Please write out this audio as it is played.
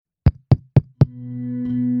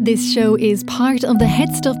This show is part of the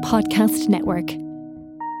Head Stuff Podcast Network.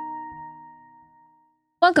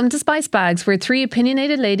 Welcome to Spice Bags, where three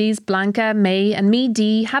opinionated ladies, Blanca, May and me,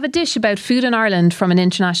 Dee, have a dish about food in Ireland from an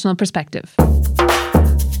international perspective.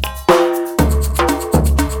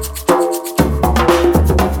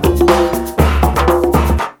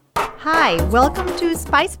 Hi, welcome to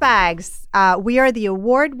Spice Bags. We are the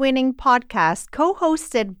award-winning podcast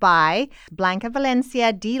co-hosted by Blanca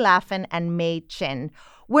Valencia, Dee Laffin and May Chin.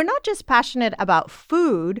 We're not just passionate about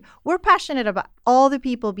food, we're passionate about all the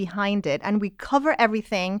people behind it. And we cover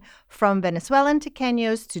everything from Venezuelan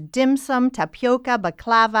tequeños to dim sum, tapioca,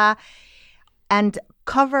 baklava, and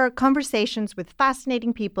cover conversations with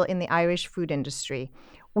fascinating people in the Irish food industry.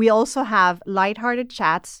 We also have lighthearted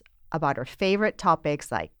chats about our favorite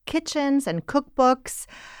topics like kitchens and cookbooks.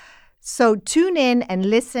 So tune in and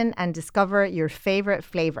listen and discover your favorite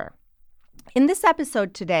flavor. In this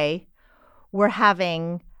episode today, we're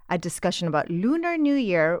having a discussion about Lunar New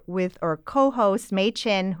Year with our co-host, May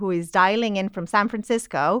Chin, who is dialing in from San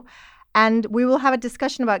Francisco. And we will have a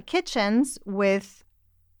discussion about kitchens with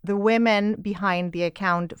the women behind the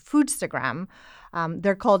account Foodstagram.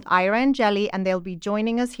 They're called Ira and Jelly, and they'll be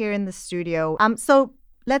joining us here in the studio. So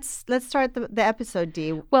let's start the episode,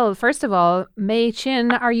 Dee. Well, first of all, May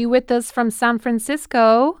Chin, are you with us from San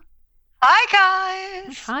Francisco? Hi,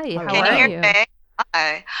 guys. Hi, how Can are you you? hear me?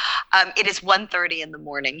 Hi. It is 1:30 in the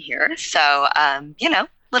morning here, so a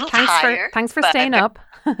little tired. Thanks for staying up.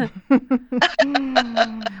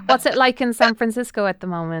 What's it like in San Francisco at the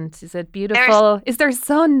moment? Is it beautiful? Is there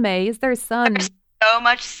sun, May? Is there sun? There's so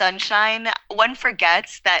much sunshine. One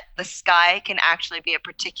forgets that the sky can actually be a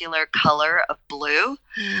particular color of blue,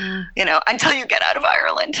 until you get out of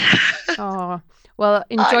Ireland. Oh, well,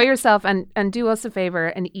 enjoy yourself and do us a favor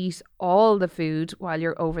and eat all the food while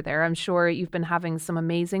you're over there. I'm sure you've been having some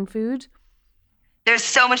amazing food. There's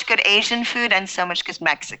so much good Asian food and so much good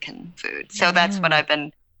Mexican food. So that's what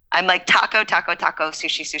I'm like taco,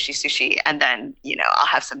 sushi, and then, I'll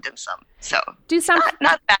have some dim sum. So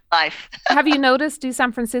not bad life. Have you noticed, do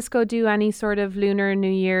San Francisco do any sort of Lunar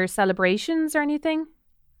New Year celebrations or anything?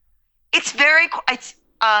 It's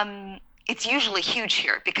it's usually huge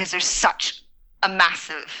here because there's such a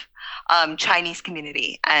massive Chinese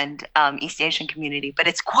community and East Asian community, but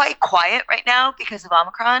it's quite quiet right now because of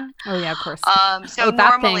Omicron. Oh yeah, of course. So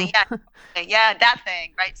normally, that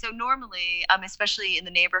thing, right? So normally, especially in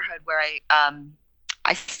the neighborhood where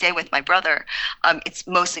I stay with my brother, it's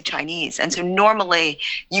mostly Chinese, and so normally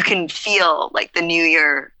you can feel like the New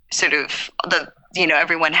Year sort of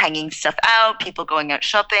everyone hanging stuff out, people going out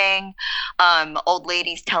shopping, old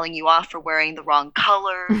ladies telling you off for wearing the wrong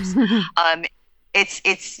colors.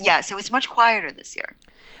 So it's much quieter this year.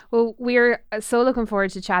 Well, we're so looking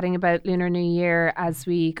forward to chatting about Lunar New Year as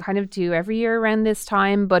we kind of do every year around this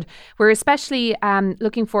time. But we're especially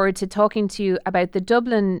looking forward to talking to you about the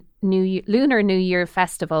Dublin Lunar New Year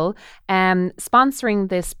Festival. Sponsoring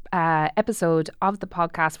this episode of the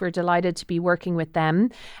podcast, we're delighted to be working with them.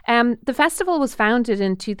 The festival was founded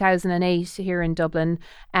in 2008 here in Dublin.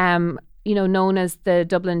 Known as the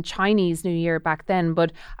Dublin Chinese New Year back then.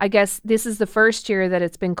 But I guess this is the first year that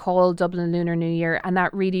it's been called Dublin Lunar New Year, and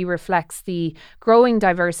that really reflects the growing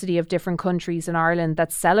diversity of different countries in Ireland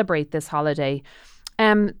that celebrate this holiday.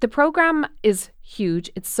 The programme is huge.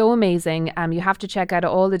 It's so amazing. You have to check out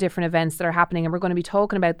all the different events that are happening, and we're going to be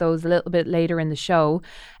talking about those a little bit later in the show.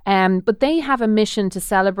 But they have a mission to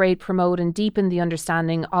celebrate, promote and deepen the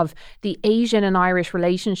understanding of the Asian and Irish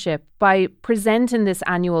relationship by presenting this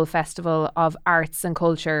annual festival of arts and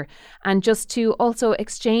culture, and just to also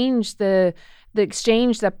exchange the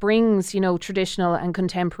exchange that brings, traditional and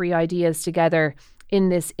contemporary ideas together in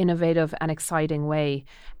this innovative and exciting way.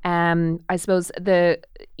 I suppose the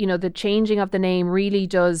changing of the name really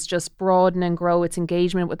does just broaden and grow its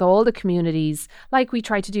engagement with all the communities, like we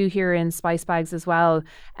try to do here in Spice Bags as well.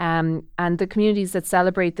 And the communities that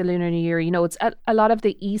celebrate the Lunar New Year, it's a lot of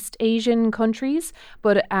the East Asian countries,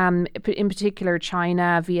 but in particular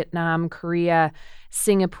China, Vietnam, Korea,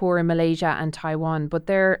 Singapore, Malaysia and Taiwan. But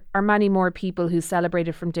there are many more people who celebrate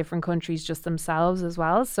it from different countries just themselves as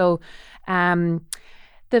well. So the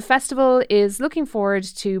festival is looking forward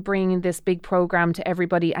to bringing this big programme to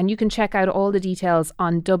everybody, and you can check out all the details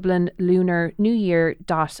on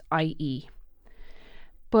dublinlunarnewyear.ie.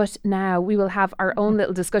 But now we will have our own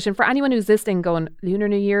little discussion. For anyone who's listening going, Lunar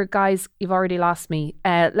New Year, guys, you've already lost me.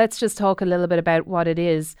 Let's just talk a little bit about what it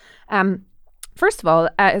is. First of all,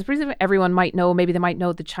 as everyone might know, maybe they might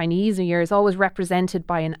know the Chinese New Year is always represented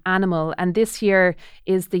by an animal. And this year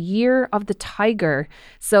is the year of the tiger.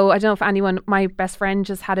 So I don't know if anyone, my best friend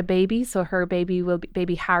just had a baby. So her baby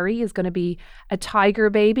baby Harry is going to be a tiger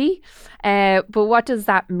baby. But what does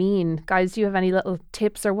that mean? Guys, do you have any little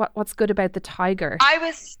tips or what's good about the tiger? I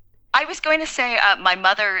was going to say my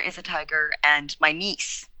mother is a tiger and my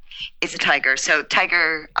niece is a tiger. So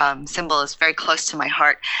tiger symbol is very close to my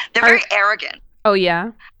heart. They're very arrogant. Oh,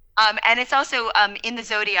 yeah. And it's also in the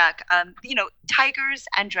zodiac, tigers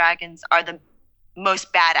and dragons are the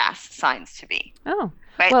most badass signs to be. Oh.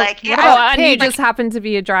 Right? Well, and you just happen to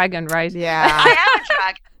be a dragon, right? Yeah. I am a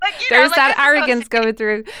dragon. But, there's that arrogance going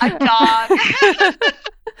through. A dog.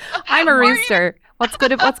 I'm a rooster. What's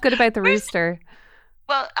good about the rooster?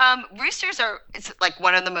 Well, roosters it's like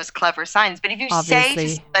one of the most clever signs. But if you Obviously.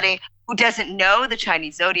 say to somebody who doesn't know the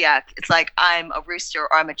Chinese zodiac, it's like, I'm a rooster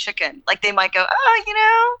or I'm a chicken. Like they might go,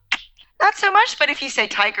 not so much. But if you say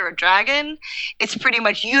tiger or dragon, it's pretty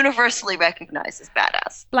much universally recognized as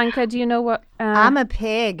badass. Blanca, do you know what? I'm a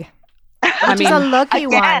pig. Which is a lucky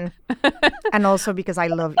one. And also because I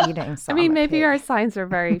love eating. So maybe our signs are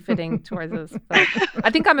very fitting towards us. But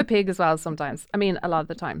I think I'm a pig as well sometimes. A lot of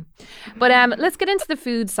the time. But let's get into the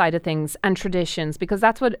food side of things and traditions, because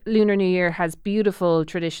that's what Lunar New Year has, beautiful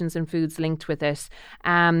traditions and foods linked with it.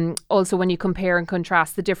 Also, when you compare and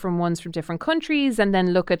contrast the different ones from different countries and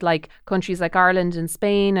then look at like countries like Ireland and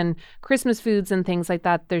Spain and Christmas foods and things like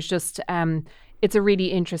that, there's just... it's a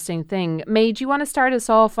really interesting thing. May, do you want to start us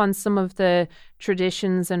off on some of the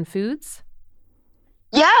traditions and foods?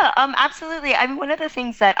 Yeah, absolutely. One of the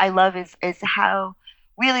things that I love is how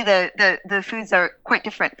really the foods are quite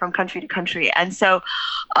different from country to country. And so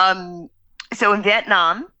in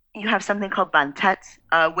Vietnam, you have something called bánh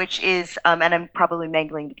tét, which is, and I'm probably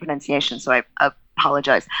mangling the pronunciation, so I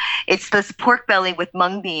apologize. It's this pork belly with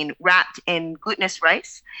mung bean wrapped in glutinous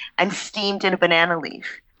rice and steamed in a banana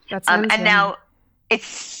leaf. That sounds and now it's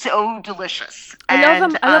so delicious. I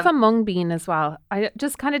love a mung bean as well. I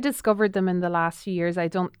just kind of discovered them in the last few years. I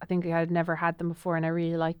think I had never had them before, and I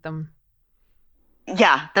really like them.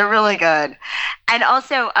 Yeah, they're really good. And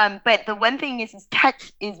also, but the one thing is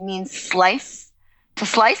tét means slice, to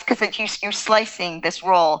slice, because you're slicing this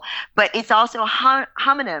roll. But it's also a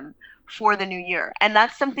homonym for the New Year, and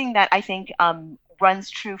that's something that I think runs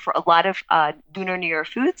true for a lot of Lunar New Year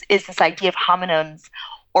foods, is this idea of homonyms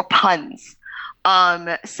or puns.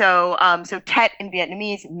 So Tết in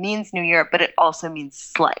Vietnamese means New Year, but it also means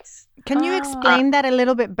slice. Can you explain that a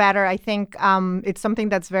little bit better? I think it's something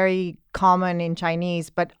that's very common in Chinese,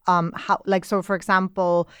 but so for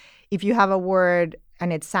example, if you have a word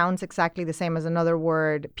and it sounds exactly the same as another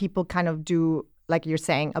word, people kind of do, like you're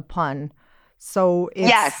saying, a pun. So it's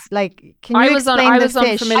yes. Like, can you explain the fish?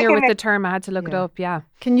 I was unfamiliar with the term. I had to look it up. Yeah.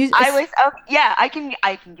 Can you? I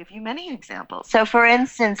can give you many examples. So, for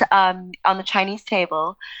instance, on the Chinese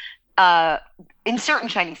table, in certain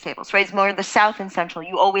Chinese tables, right, it's more the South and Central,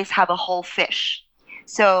 you always have a whole fish.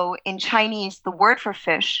 So, in Chinese, the word for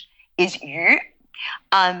fish is yu,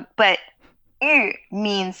 but yu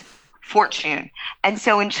means fortune, and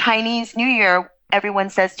so in Chinese New Year,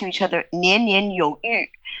 everyone says to each other, 年年有余.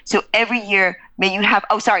 So every year, may you have,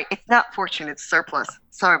 it's not fortune, it's surplus.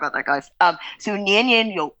 Sorry about that, guys. So 年年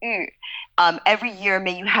有余, every year,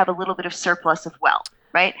 may you have a little bit of surplus of wealth,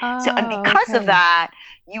 right? And because of that,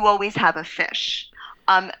 you always have a fish.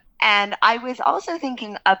 And I was also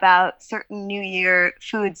thinking about certain New Year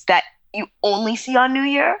foods that you only see on New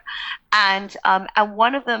Year. And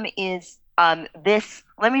one of them is this,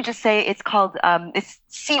 let me just say, it's called, it's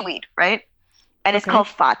seaweed, right? And it's called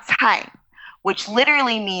fa cai, which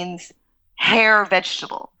literally means hair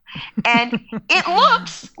vegetable. And it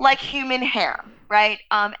looks like human hair, right?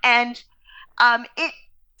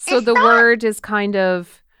 So the word is kind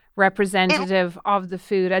of representative of the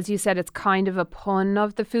food. As you said, it's kind of a pun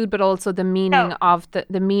of the food, but also the meaning of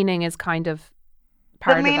the meaning is kind of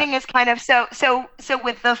part of it. The meaning is kind of, so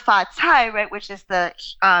with the fa cai, right, which is the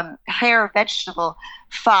hair vegetable,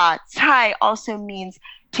 fa cai also means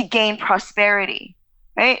to gain prosperity,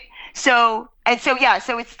 right? So it's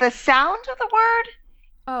the sound of the word.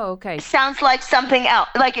 Oh, okay. It sounds like something else.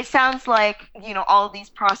 Like it sounds like, all of these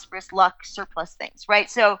prosperous luck surplus things, right?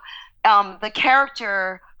 So the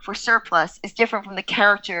character for surplus is different from the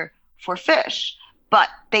character for fish, but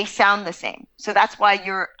they sound the same. So that's why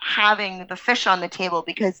you're having the fish on the table,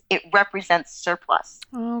 because it represents surplus.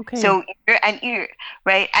 Okay. So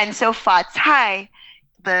right? And so fa cai,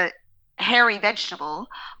 the hairy vegetable,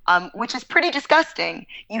 which is pretty disgusting,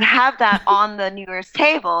 you have that on the New Year's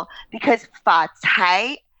table because fa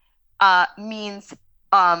cai means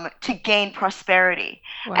to gain prosperity.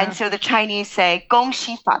 Wow. And so the Chinese say, 恭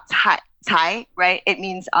喜发财, right? It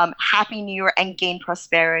means Happy New Year and gain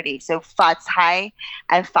prosperity. So 发财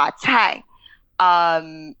and 发财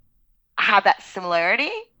have that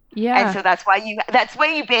similarity. Yeah. And so that's why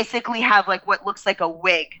you basically have like what looks like a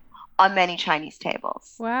wig on many Chinese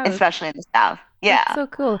tables. Wow. Especially in the South. Yeah. That's so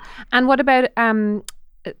cool. And what about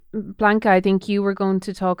Blanca, I think you were going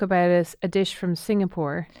to talk about a dish from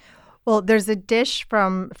Singapore. Well, there's a dish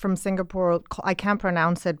from Singapore. I can't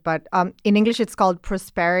pronounce it, but in English it's called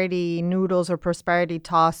prosperity noodles or prosperity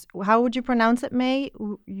toss. How would you pronounce it, May?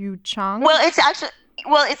 Yu Chang? Well, it's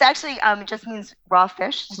actually it just means raw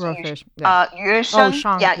fish. Raw fish. Yeah. Yu sheng.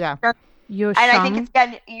 Shang. Yeah. And I think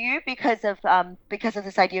it's yu because of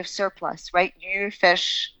this idea of surplus, right? Yu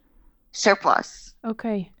fish surplus.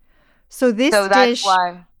 Okay. So that's dish.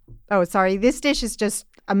 Why. Oh, sorry. This dish is just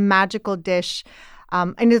a magical dish.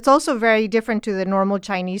 And it's also very different to the normal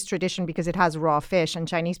Chinese tradition because it has raw fish, and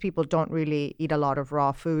Chinese people don't really eat a lot of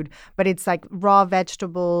raw food. But it's like raw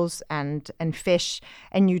vegetables and fish,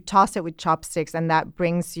 and you toss it with chopsticks, and that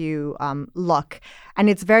brings you luck. And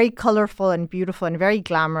it's very colorful and beautiful and very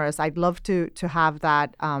glamorous. I'd love to have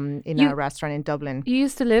that in a restaurant in Dublin. You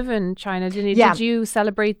used to live in China, didn't you? Yeah. Did you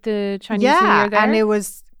celebrate the Chinese New Year there? And it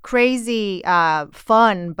was crazy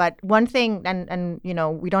fun, but one thing, and you know,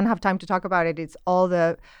 we don't have time to talk about it, it's all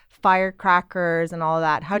the firecrackers and all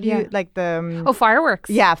that. How do you like the fireworks?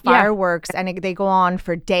 Yeah, fireworks. And they go on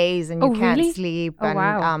for days and you can't really? sleep. Oh, and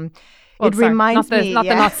wow. It reminds me not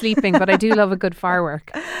the not sleeping, but I do love a good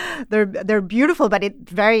firework. They're beautiful, but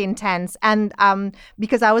it's very intense. And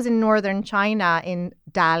because I was in northern China in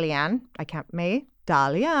Dalian,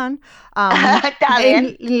 Dalian.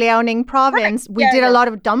 In Liaoning province, we did a lot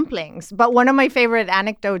of dumplings. But one of my favorite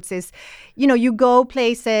anecdotes is, you know, you go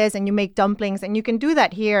places and you make dumplings, and you can do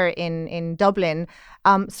that here in Dublin.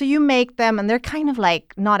 So you make them and they're kind of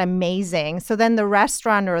like not amazing. So then the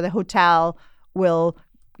restaurant or the hotel will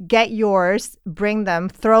get yours, bring them,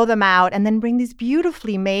 throw them out, and then bring these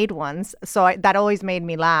beautifully made ones. So that always made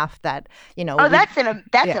me laugh that, you know. Oh, that's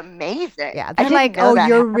amazing. Yeah, they're like,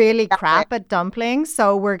 you're really crap at dumplings,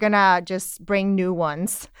 so we're going to just bring new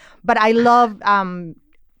ones. But I love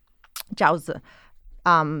jiaozi.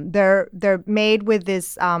 They're made with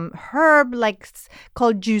this herb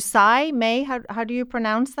called jusai. May, how do you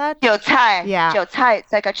pronounce that? 韭菜. Yeah. 韭菜.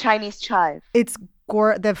 It's like a Chinese chive. It's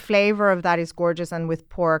the flavor of that is gorgeous, and with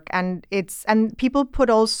pork, and people put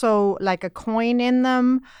also like a coin in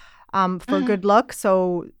them for good luck.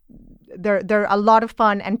 So they're a lot of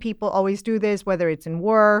fun, and people always do this, whether it's in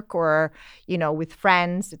work or, you know, with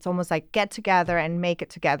friends. It's almost like get together and make it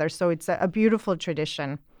together. So it's a beautiful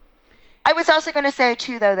tradition. I was also going to say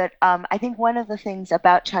too, though, that I think one of the things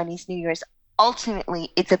about Chinese New Year is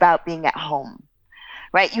ultimately it's about being at home.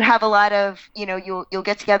 Right, you have a lot of, you know, you'll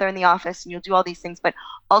get together in the office and you'll do all these things, but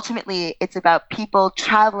ultimately it's about people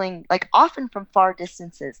traveling, like often from far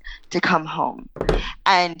distances, to come home.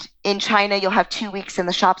 And in China, you'll have 2 weeks and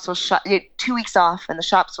the shops will shut. 2 weeks off and the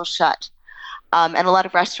shops will shut, and a lot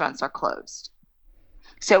of restaurants are closed.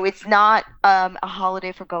 So it's not a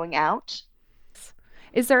holiday for going out.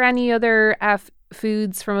 Is there any other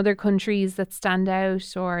foods from other countries that stand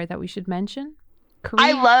out or that we should mention?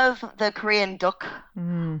 I love the Korean duk.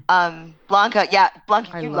 Blanca,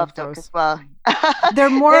 you love duk as well. They're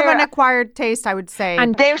more of an acquired taste, I would say.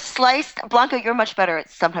 And they're sliced. Blanca, you're much better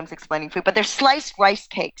at sometimes explaining food, but they're sliced rice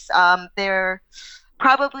cakes. They're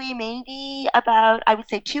probably maybe about, I would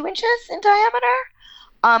say, 2 inches in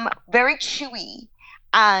diameter. Very chewy.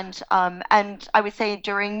 And I would say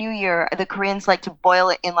during New Year, the Koreans like to boil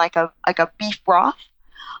it in like a beef broth.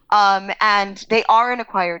 And they are an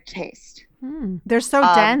acquired taste. They're so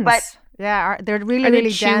dense. But they're really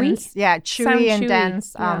chewy? dense. Yeah, chewy Sound and chewy.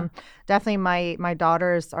 dense. Yeah. Definitely my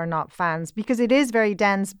daughters are not fans because it is very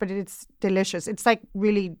dense, but it's delicious. It's like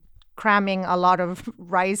really cramming a lot of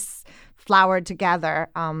rice flour together.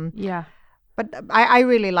 But I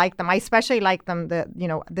really like them. I especially like them,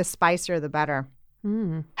 the spicier the better.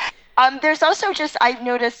 There's also I've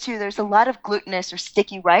noticed too, there's a lot of glutinous or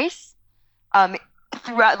sticky rice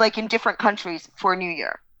throughout, like in different countries for New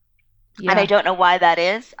Year. Yeah. And I don't know why that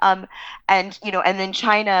is. And in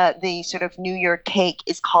China, the sort of New Year cake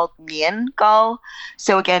is called nian gao.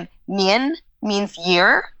 So again, nian means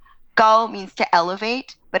year, gao means to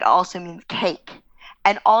elevate, but also means cake.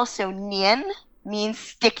 And also nian means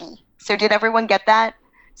sticky. So did everyone get that?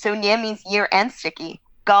 So nian means year and sticky.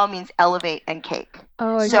 Gao means elevate and cake.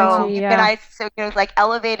 Oh, so you can like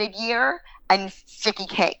elevated year and sticky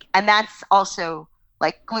cake. And that's also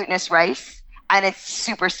like glutinous rice. And it's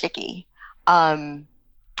super sticky. And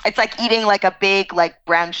It's like eating like a big like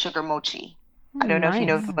brown sugar mochi. I don't know if you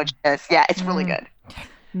know what the mochi is. Yeah, it's really good.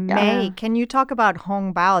 May, can you talk about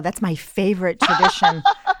Hong Bao? That's my favorite tradition.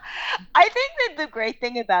 I think that the great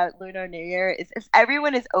thing about Lunar New Year is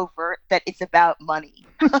everyone is overt that it's about money,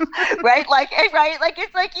 right? Like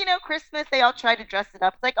it's like, Christmas, they all try to dress it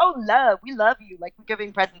up. It's like, oh, love, we love you. Like we're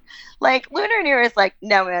giving presents. Like Lunar New Year is like,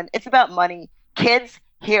 no, man, it's about money. Kids,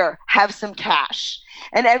 here, have some cash.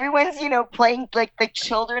 And everyone's, playing, like the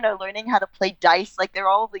children are learning how to play dice. Like there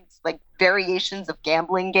are all these like variations of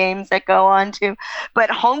gambling games that go on too. But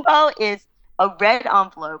Hongbao is a red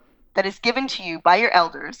envelope that is given to you by your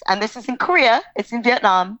elders. And this is in Korea, it's in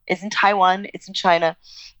Vietnam, it's in Taiwan, it's in China.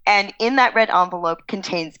 And in that red envelope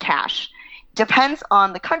contains cash. Depends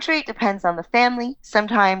on the country, depends on the family.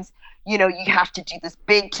 Sometimes, you have to do this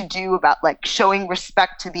big to-do about like showing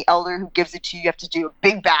respect to the elder who gives it to you. You have to do a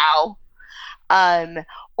big bow.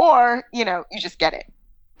 Or, you just get it.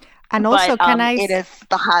 And also, it is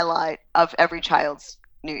the highlight of every child's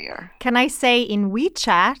New Year. Can I say in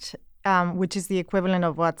WeChat, which is the equivalent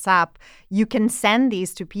of WhatsApp, you can send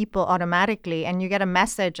these to people automatically and you get a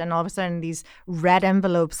message and all of a sudden these red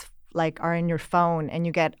envelopes like are in your phone and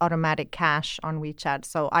you get automatic cash on WeChat.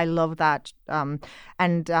 So I love that.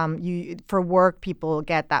 You for work, people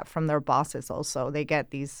get that from their bosses also. They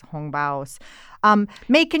get these Hongbaos.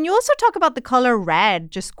 May, can you also talk about the color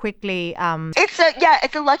red just quickly? It's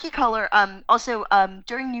a lucky color. Also,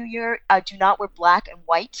 during New Year, do not wear black and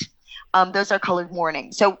white. Those are colored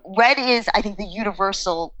mourning. So red is, I think, the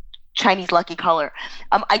universal Chinese lucky color.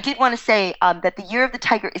 I did want to say that the year of the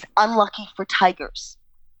tiger is unlucky for tigers.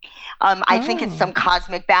 I think it's some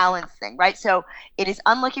cosmic balance thing, right? So it is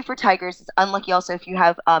unlucky for tigers. It's unlucky also if you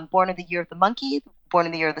have born in the year of the monkey, born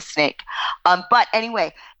in the year of the snake. But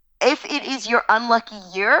anyway, if it is your unlucky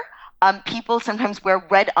year, people sometimes wear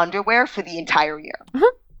red underwear for the entire year.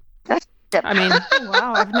 That's it. I mean,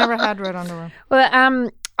 wow, I've never had red underwear. Well,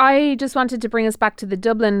 I just wanted to bring us back to the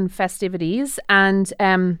Dublin festivities and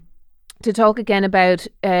to talk again about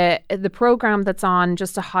the programme that's on,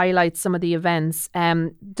 just to highlight some of the events.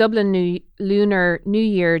 Dublin Lunar New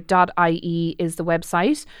Year.ie is the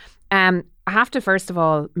website. I have to first of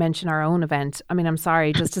all mention our own event. I mean, I'm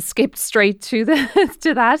sorry, just to skip straight to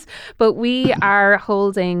that. But we are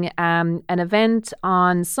holding an event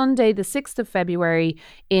on Sunday, the 6th of February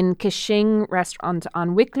in Kishing Restaurant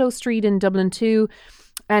on Wicklow Street in Dublin 2.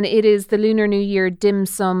 And it is the Lunar New Year dim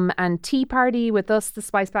sum and tea party with us, the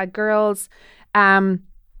Spice Bag Girls.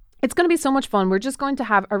 It's going to be so much fun. We're just going to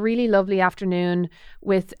have a really lovely afternoon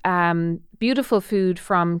with beautiful food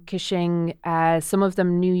from Kishing, some of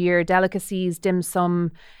them New Year delicacies, dim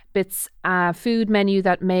sum bits, food menu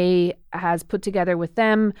that May has put together with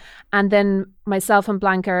them. And then myself and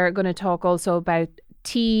Blanca are going to talk also about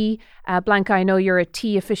tea. Blanca, I know you're a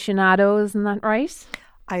tea aficionado, isn't that right?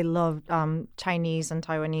 I love Chinese and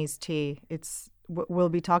Taiwanese tea. We'll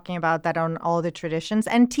be talking about that on all the traditions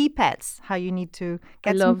and tea pets, how you need to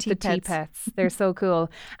get some tea pets. I love the tea pets. They're so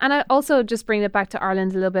cool. And I also just bring it back to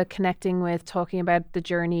Ireland a little bit, connecting with talking about the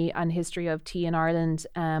journey and history of tea in Ireland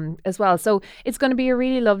as well. So it's going to be a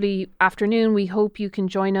really lovely afternoon. We hope you can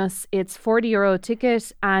join us. It's €40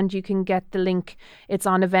 ticket and you can get the link. It's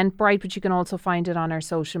on Eventbrite, but you can also find it on our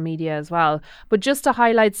social media as well. But just to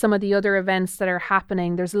highlight some of the other events that are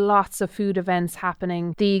happening, there's lots of food events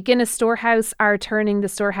happening. The Guinness Storehouse are turning the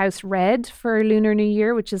storehouse red for Lunar New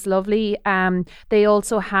Year, which is lovely. They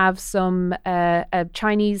also have some a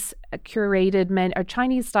Chinese curated or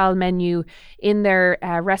Chinese style menu in their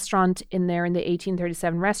restaurant in the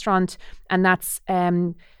 1837 restaurant, and that's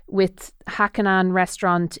with Hakanan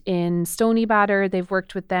restaurant in Stoneybatter. They've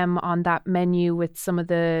worked with them on that menu with some of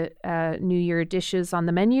the New Year dishes on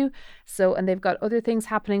the menu. So, and they've got other things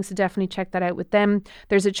happening, so definitely check that out with them.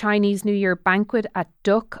 There's a Chinese New Year banquet at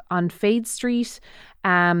Duck on Fade Street.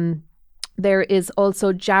 There is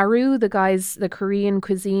also Jaru, the Korean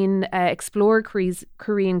cuisine, explore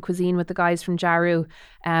Korean cuisine with the guys from Jaru.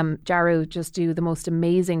 Jaru just do the most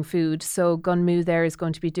amazing food. So Gunmu there is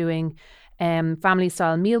going to be doing family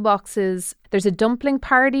style meal boxes. There's a dumpling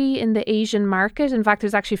party in the Asian market. In fact,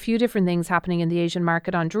 there's actually a few different things happening in the Asian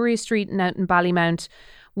market on Drury Street and out in Ballymount.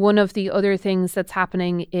 One of the other things that's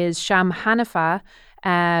happening is Sham Hanifa,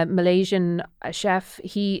 Malaysian chef.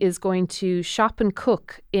 He is going to shop and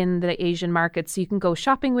cook in the Asian market. So you can go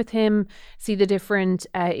shopping with him, see the different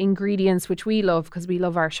ingredients, which we love because we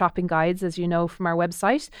love our shopping guides, as you know, from our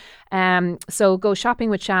website. So go shopping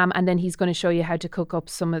with Sham, and then he's going to show you how to cook up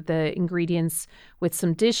some of the ingredients with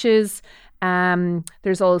some dishes.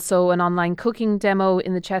 There's also an online cooking demo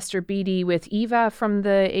in the Chester BD with Eva from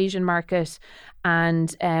the Asian market,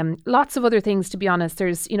 and lots of other things, to be honest.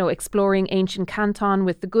 There's, exploring ancient Canton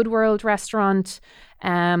with the Good World restaurant.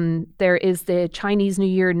 There is the Chinese New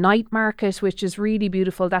Year night market, which is really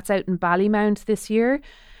beautiful. That's out in Ballymount this year.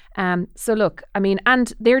 So look,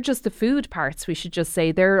 and they're just the food parts, we should just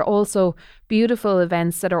say. There are also beautiful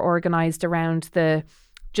events that are organised around the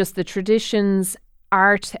traditions,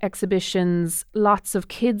 art exhibitions, lots of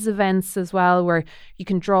kids events as well, where you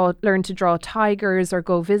can learn to draw tigers or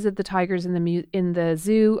go visit the tigers in the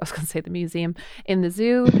zoo. I was going to say the museum, in the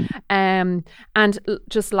zoo, and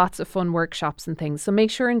just lots of fun workshops and things. So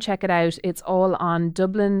make sure and check it out. It's all on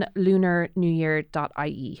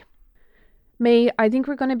DublinLunarNewYear.ie. May, I think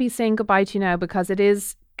we're going to be saying goodbye to you now because it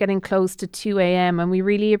is getting close to 2 a.m. and we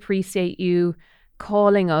really appreciate you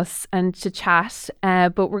calling us and to chat,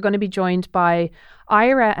 but we're going to be joined by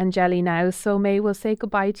Ira and Jelly now. So May, we'll say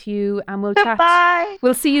goodbye to you and we'll chat.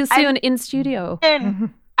 We'll see you soon in studio.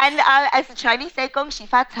 And as the Chinese say, 恭喜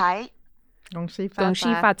发财. 恭喜发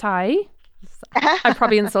财. I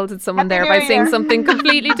probably insulted someone there by saying something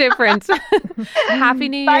completely different. Happy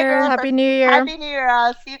New Bye, Year. girls. Happy New Year. Happy New Year.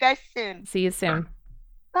 I'll see you guys soon. See you soon.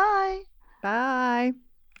 Bye. Bye.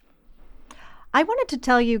 I wanted to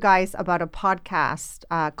tell you guys about a podcast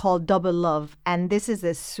called Double Love, and this is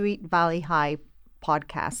a Sweet Valley High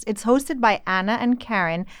podcast. It's hosted by Anna and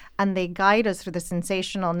Karen, and they guide us through the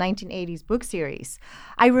sensational 1980s book series.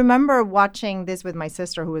 I remember watching this with my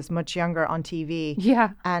sister, who was much younger, on TV. Yeah.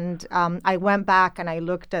 And I went back and I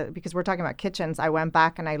looked at, because we're talking about kitchens, I went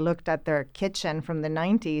back and I looked at their kitchen from the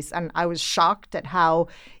 90s, and I was shocked at how,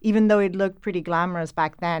 even though it looked pretty glamorous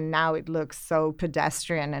back then, now it looks so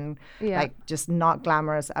pedestrian and like just not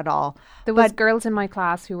glamorous at all. There was girls in my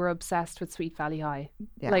class who were obsessed with Sweet Valley High,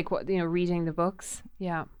 like reading the books.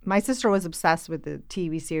 Yeah. My sister was obsessed with the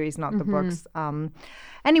TV series, not the books.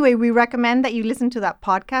 Anyway, we recommend that you listen to that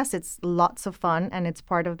podcast. It's lots of fun and it's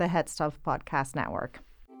part of the Head Stuff Podcast Network.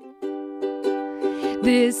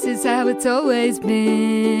 This is how it's always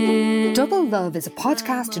been. Double Love is a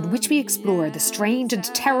podcast in which we explore the strange and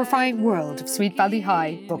terrifying world of Sweet Valley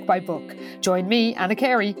High, book by book. Join me, Anna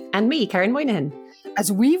Carey. And me, Karen Moynihan.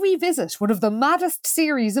 As we revisit one of the maddest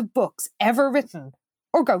series of books ever written,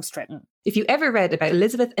 or ghostwritten. If you ever read about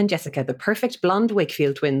Elizabeth and Jessica, the perfect blonde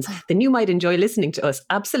Wakefield twins, then you might enjoy listening to us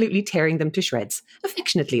absolutely tearing them to shreds.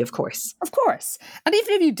 Affectionately, of course. Of course. And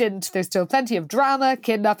even if you didn't, there's still plenty of drama,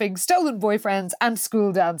 kidnapping, stolen boyfriends and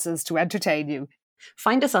school dances to entertain you.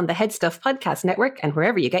 Find us on the Head Stuff Podcast Network and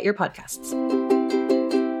wherever you get your podcasts.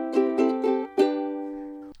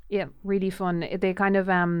 Yeah, really fun. They kind of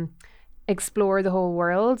explore the whole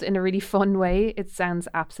world in a really fun way. It sounds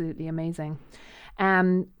absolutely amazing.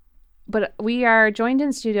 But we are joined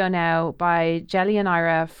in studio now by Jelly and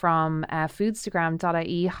Ira from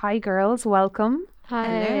Foodstagram.ie. Hi, girls. Welcome.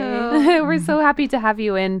 Hi. Hello. We're so happy to have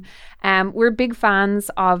you in. We're big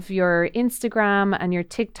fans of your Instagram and your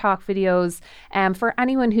TikTok videos. For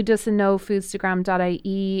anyone who doesn't know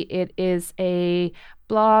Foodstagram.ie, it is a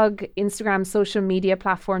blog, Instagram, social media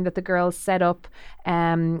platform that the girls set up.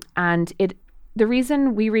 And the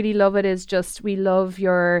reason we really love it is just we love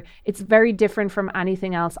it's very different from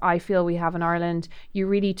anything else I feel we have in Ireland. You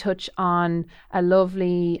really touch on a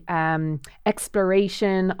lovely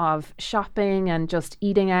exploration of shopping and just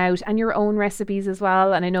eating out and your own recipes as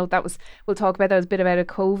well. And I know we'll talk about that was a bit about a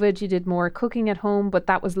COVID. You did more cooking at home, but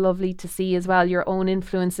that was lovely to see as well, your own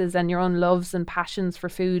influences and your own loves and passions for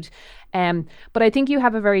food. But I think you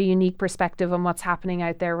have a very unique perspective on what's happening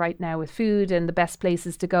out there right now with food and the best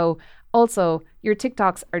places to go. Also, your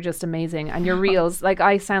TikToks are just amazing and your reels, like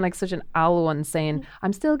I sound like such an owl one saying,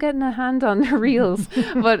 I'm still getting a hand on the reels,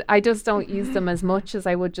 but I just don't use them as much as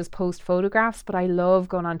I would just post photographs. But I love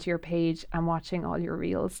going onto your page and watching all your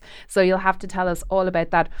reels. So you'll have to tell us all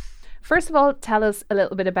about that. First of all, tell us a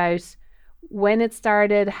little bit about when it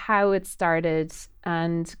started, how it started,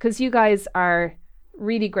 and because you guys are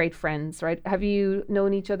really great friends, right? Have you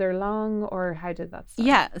known each other long, or how did that start?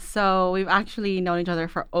 Yeah, so we've actually known each other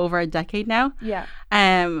for over a decade now. Yeah.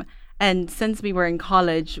 And since we were in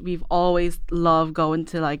college, we've always loved going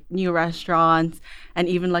to like new restaurants and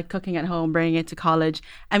even like cooking at home, bringing it to college.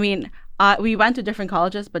 I mean, we went to different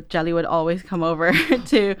colleges, but Jelly would always come over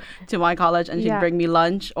to my college and she'd bring me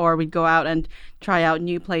lunch, or we'd go out and try out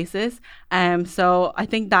new places. So I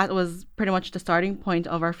think that was pretty much the starting point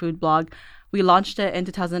of our food blog. We launched it in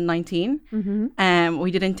 2019. Mm-hmm.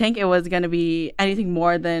 We didn't think it was going to be anything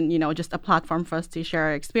more than, just a platform for us to share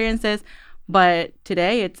our experiences. But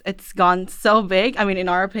today it's gone so big. I mean, in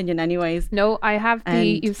our opinion, anyways. No, I have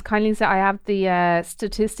you've kindly said I have the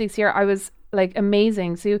statistics here. I was like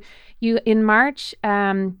amazing. So you in March,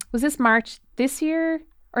 was this March this year?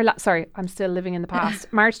 Or sorry, I'm still living in the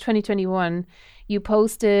past. March 2021, you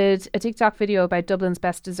posted a TikTok video about Dublin's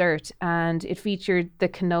best dessert, and it featured the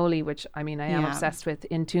cannoli, which I mean I am obsessed with,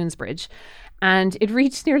 in Toonsbridge, and it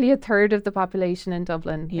reached nearly a third of the population in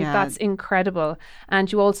Dublin. Like, that's incredible. And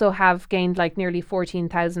you also have gained like nearly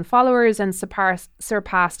 14,000 followers and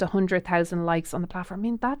surpassed 100,000 likes on the platform. I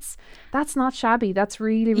mean, that's not shabby. That's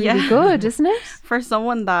really good, isn't it? For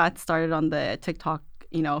someone that started on the TikTok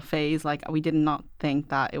phase, like, we did not think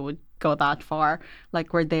that it would go that far.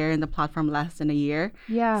 Like, we're there in the platform less than a year.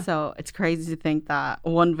 Yeah. So it's crazy to think that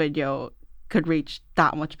one video could reach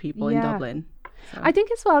that much people in Dublin. So. I think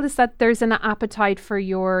as well is that there's an appetite for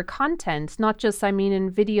your content, not just, I mean,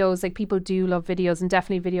 in videos, like people do love videos, and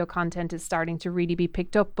definitely video content is starting to really be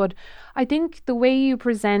picked up. But I think the way you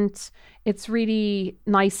present, it's really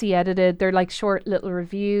nicely edited. They're like short little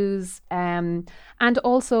reviews, and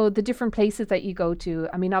also the different places that you go to.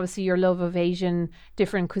 I mean, obviously your love of Asian,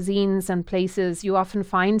 different cuisines and places, you often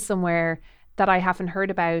find somewhere that I haven't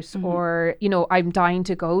heard about or, I'm dying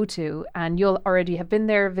to go to, and you'll already have been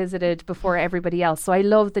there, visited before everybody else. So I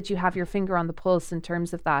love that you have your finger on the pulse in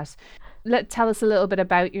terms of that. Tell us a little bit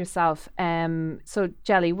about yourself. So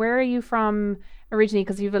Jelly, where are you from originally?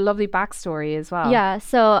 Because you have a lovely backstory as well. Yeah,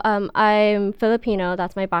 so I'm Filipino,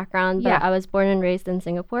 that's my background, but I was born and raised in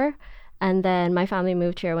Singapore, and then my family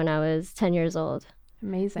moved here when I was 10 years old.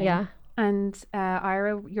 Amazing. Yeah. And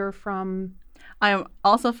Ira, you're from... I'm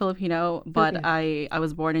also Filipino, but I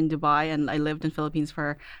was born in Dubai, and I lived in Philippines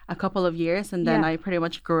for a couple of years, and then I pretty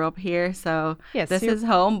much grew up here. So this is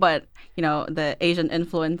home, but the Asian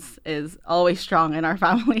influence is always strong in our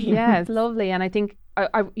family. Yeah, it's lovely. And I think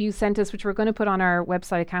you sent us, which we're going to put on our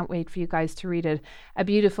website. I can't wait for you guys to read it. A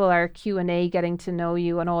beautiful our Q&A, getting to know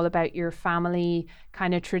you and all about your family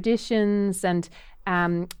kind of traditions. And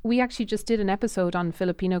we actually just did an episode on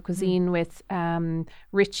Filipino cuisine with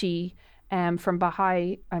Richie. From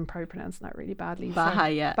Baha'i, I'm probably pronouncing that really badly.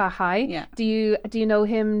 Baha'i, yeah. Baha'i. Yeah. Do you know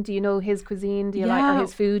him? Do you know his cuisine? Do you like, or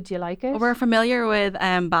his food? Do you like it? We're familiar with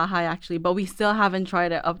Baha'i actually, but we still haven't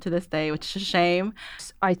tried it up to this day, which is a shame.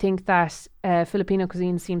 I think that Filipino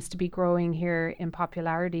cuisine seems to be growing here in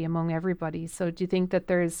popularity among everybody. So do you think that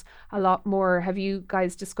there's a lot more? Have you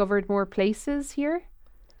guys discovered more places here?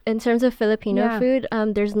 In terms of Filipino food,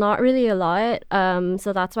 there's not really a lot.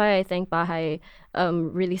 So that's why I think Baha'i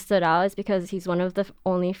really stood out, is because he's one of the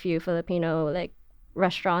only few Filipino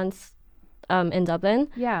restaurants in Dublin.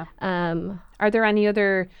 Yeah. Are there any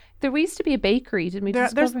other? There used to be a bakery, didn't we?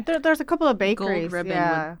 There's a couple of bakeries. Gold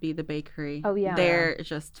Ribbon would be the bakery. Oh yeah, they're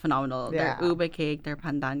just phenomenal. Yeah. Their ube cake, their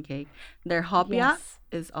pandan cake, their hopia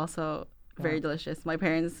is also very delicious. My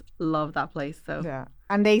parents love that place. So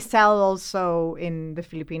and they sell also in the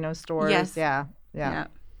Filipino stores. Yes. Yeah.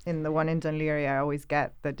 In the one in Dunleary, I always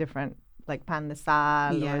get the different pan de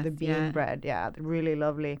sal or the bean bread. Yeah, they're really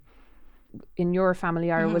lovely. In your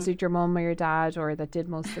family, Ira, was it your mum or your dad or that did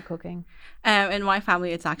most of the cooking? In my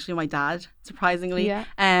family, it's actually my dad, surprisingly. Yeah.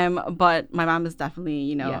 But my mom is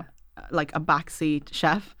definitely, like a backseat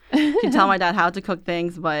chef. She tell my dad how to cook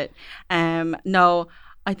things, but no.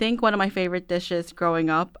 I think one of my favorite dishes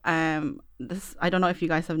growing up, this I don't know if you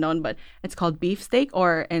guys have known, but it's called beef steak,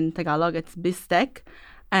 or in Tagalog, it's bistek.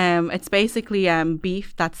 It's basically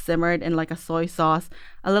beef that's simmered in like a soy sauce,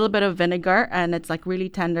 a little bit of vinegar, and it's like really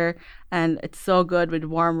tender, and it's so good with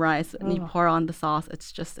warm rice. And you pour on the sauce.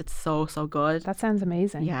 It's so good. That sounds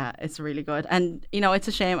amazing. Yeah, it's really good. And it's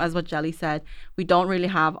a shame, as what Jelly said, we don't really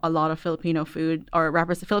have a lot of Filipino food or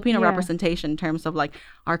Filipino representation in terms of like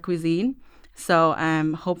our cuisine. So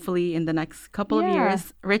hopefully in the next couple of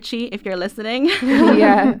years, Richie, if you're listening.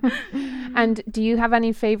 Yeah. And do you have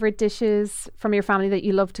any favorite dishes from your family that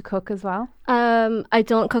you love to cook as well? I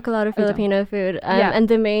don't cook a lot of Filipino food. And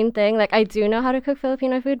the main thing, like, I do know how to cook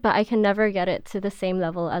Filipino food, but I can never get it to the same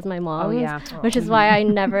level as my mom's. Which is why I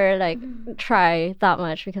never try that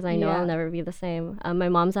much, because I know I'll never be the same. My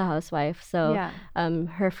mom's a housewife, so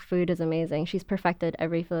her food is amazing. She's perfected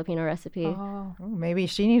every Filipino recipe. Oh, maybe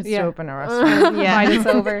she needs to open a restaurant. Mine is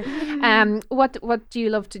over. What do you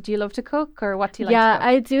love to do? You love to cook, or what do you like to cook? Yeah,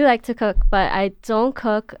 I do like to cook, but I don't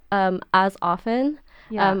cook as often.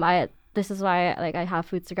 This is why I have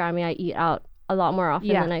Foodstagram.ie. I eat out a lot more often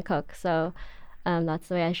than I cook. So that's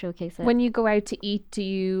the way I showcase it. When you go out to eat, do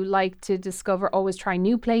you like to always try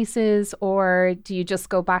new places, or do you just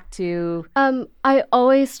go back to... I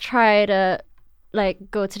always try to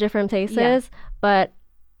go to different places, but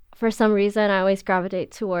for some reason I always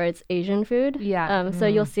gravitate towards Asian food. Yeah. So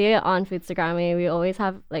you'll see it on Foodstagram.ie. We always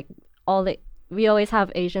have like we always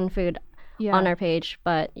have Asian food on our page.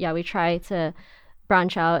 But yeah, we try to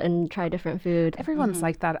branch out and try different food. Everyone's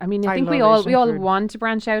like that. I mean, I think we all want to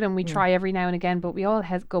branch out, and we try every now and again, but we all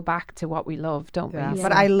go back to what we love, don't we? Yeah.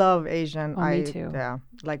 But I love Asian. Me too. Yeah,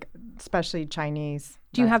 like especially Chinese.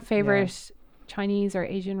 Do you have favorite Chinese or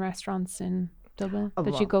Asian restaurants in Dublin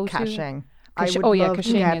that you go to? Kashing. I would love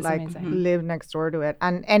to get, live next door to it.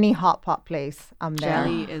 And any hot pot place, I'm there.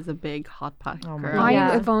 Jelly is a big hot pot girl.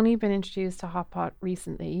 I've only been introduced to hot pot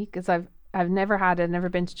recently because I've never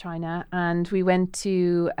been to China, and we went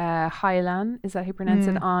to Hailan, is that how you pronounce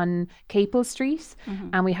it, on Capel Street,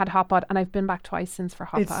 and we had hot pot, and I've been back twice since for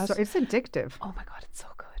hot pot. It's addictive. Oh my God, it's so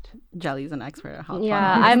good. Jelly's an expert at hot pot.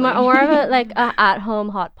 Yeah, I'm more of a at-home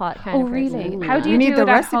hot pot kind of person. Oh, really? How do you do the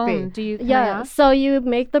recipe? At home? Do you? So you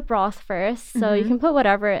make the broth first. So you can put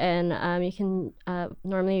whatever in. You can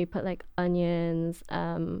normally you put like onions,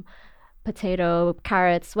 potato,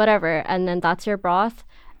 carrots, whatever, and then that's your broth.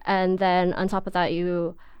 And then on top of that,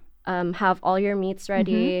 you have all your meats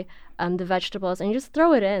ready, the vegetables, and you just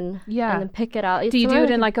throw it in. Yeah. And then pick it out. Do you do it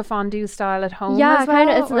in like a fondue style at home? Yeah, as well, kind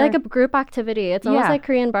of. It's like a group activity. It's almost like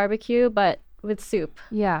Korean barbecue, but with soup.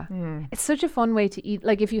 Yeah. It's such a fun way to eat.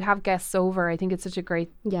 Like if you have guests over, I think it's such a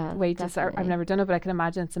great way to start. I've never done it, but I can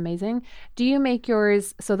imagine it's amazing. Do you make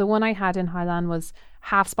yours? So the one I had in Hailan was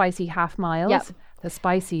half spicy, half mild. Yep. The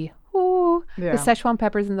spicy, the Szechuan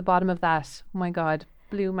peppers in the bottom of that. Oh my God.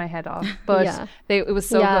 Blew my head off, but it was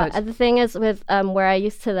so good. And the thing is with where I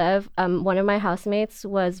used to live, one of my housemates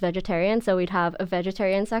was vegetarian, so we'd have a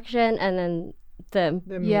vegetarian section and then the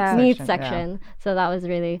meat section. So that was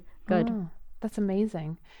really good. Oh, that's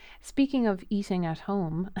amazing. Speaking of eating at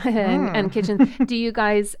home and kitchen, do you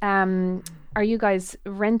guys are you guys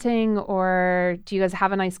renting, or do you guys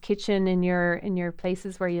have a nice kitchen in your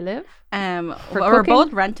places where you live? We're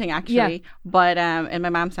both renting actually, but in my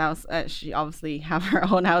mom's house, she obviously have her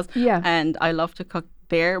own house, and I love to cook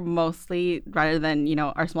there mostly rather than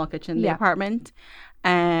our small kitchen in the apartment.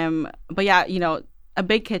 But a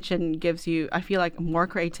big kitchen gives you, I feel like, more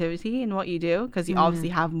creativity in what you do because you obviously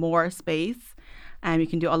have more space. You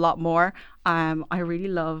can do a lot more. I really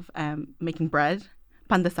love making bread,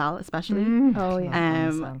 pan de sal especially.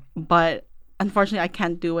 But unfortunately, I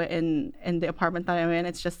can't do it in the apartment that I'm in.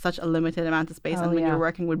 It's just such a limited amount of space. And when you're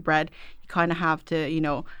working with bread, you kind of have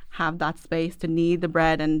to, have that space to knead the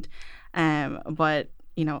bread. And but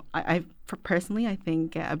I personally, I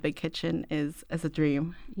think a big kitchen is a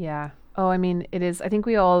dream. Yeah. Oh, I mean, it is. I think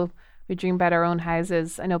we dream about our own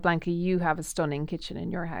houses. I know, Blanca, you have a stunning kitchen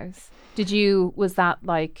in your house. Was that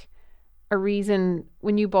like a reason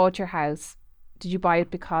when you bought your house? Did you buy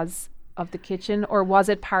it because of the kitchen, or was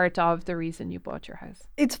it part of the reason you bought your house?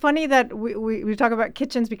 It's funny that we talk about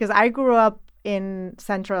kitchens because I grew up in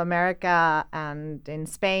Central America and in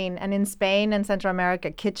Spain. And in Spain and Central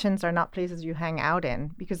America, kitchens are not places you hang out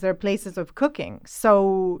in because they're places of cooking.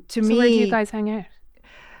 So me... where do you guys hang out?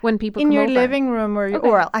 When people in your over? Living room,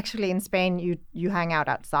 or actually in Spain, you hang out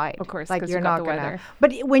outside. Of course, like you're not gonna.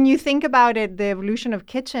 But when you think about it, the evolution of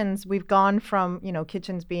kitchens, we've gone from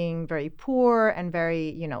kitchens being very poor and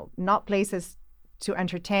very not places to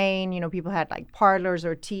entertain. People had like parlors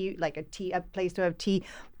or tea, like a place to have tea.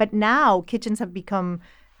 But now kitchens have become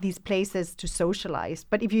these places to socialize.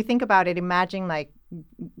 But if you think about it, imagine like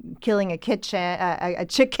killing a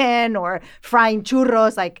chicken or frying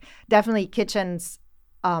churros. Like definitely kitchens.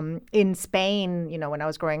 In Spain, when I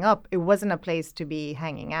was growing up, it wasn't a place to be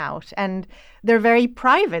hanging out. And they're very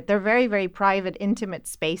private. They're very, very private, intimate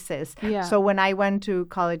spaces. Yeah. So when I went to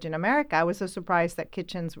college in America, I was so surprised that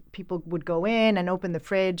kitchens, people would go in and open the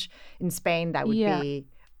fridge. In Spain, that would be,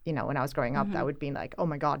 when I was growing up, that would be like, oh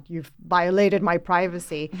my God, you've violated my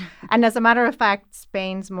privacy. And as a matter of fact,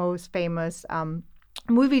 Spain's most famous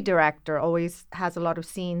movie director always has a lot of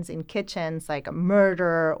scenes in kitchens, like a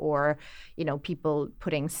murder or, people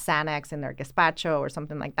putting Xanax in their gazpacho or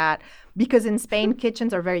something like that. Because in Spain,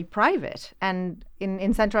 kitchens are very private. And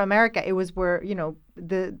in Central America, it was where,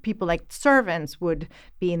 the people like servants would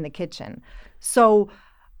be in the kitchen. So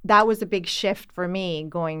that was a big shift for me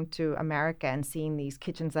going to America and seeing these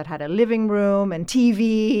kitchens that had a living room and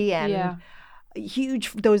TV and...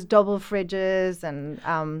 huge, those double fridges and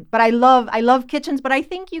but I love kitchens, but I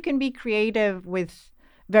think you can be creative with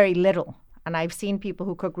very little. And I've seen people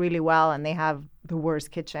who cook really well and they have the worst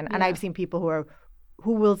kitchen. And I've seen people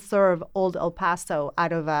who will serve Old El Paso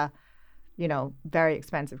out of a very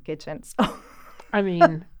expensive kitchen. So I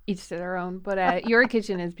mean, Each to their own. But your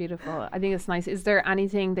kitchen is beautiful. I think it's nice. Is there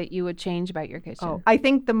anything that you would change about your kitchen? Oh, I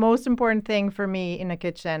think the most important thing for me in a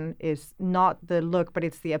kitchen is not the look, but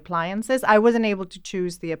it's the appliances. I wasn't able to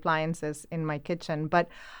choose the appliances in my kitchen, but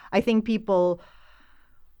I think people,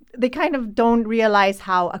 they kind of don't realize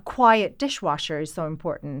how a quiet dishwasher is so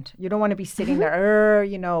important. You don't want to be sitting there,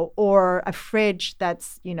 or a fridge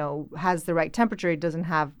that's, has the right temperature. It doesn't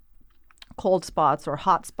have cold spots or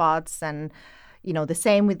hot spots, and the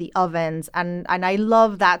same with the ovens. And I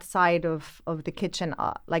love that side of the kitchen,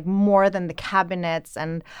 like more than the cabinets.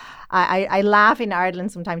 And I laugh in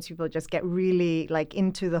Ireland. Sometimes people just get really like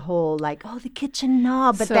into the whole like, the kitchen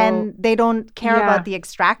knob, but then they don't care about the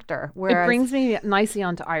extractor. Whereas, it brings me nicely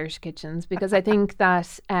onto Irish kitchens, because I think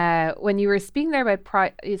that when you were speaking there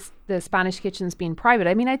about the Spanish kitchens being private,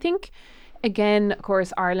 I mean, I think, again, of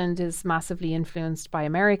course, Ireland is massively influenced by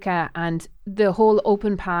America, and the whole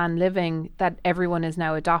open plan living that everyone is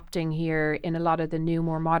now adopting here in a lot of the new,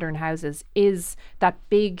 more modern houses is that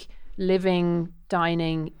big living,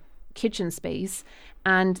 dining, kitchen space.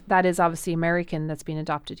 And that is obviously American, that's been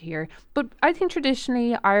adopted here. But I think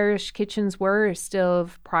traditionally Irish kitchens were still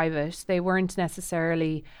private. They weren't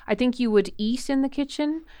necessarily, I think you would eat in the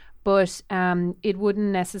kitchen, but it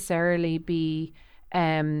wouldn't necessarily be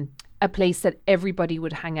a place that everybody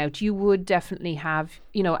would hang out. You would definitely have,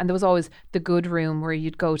 and there was always the good room where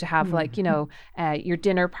you'd go to have your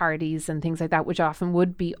dinner parties and things like that, which often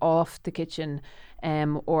would be off the kitchen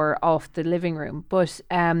or off the living room. But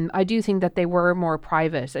I do think that they were more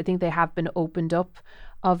private. I think they have been opened up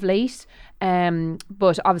of late.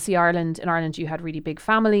 But obviously in Ireland you had really big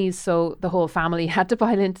families, so the whole family had to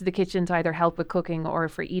pile into the kitchen to either help with cooking or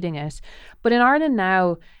for eating it. But in Ireland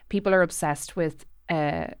now, people are obsessed with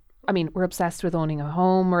we're obsessed with owning a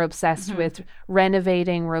home. We're obsessed with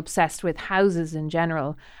renovating. We're obsessed with houses in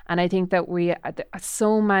general. And I think that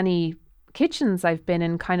so many kitchens I've been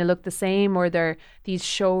in kind of look the same, or they're these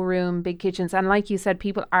showroom big kitchens. And like you said,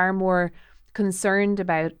 people are more concerned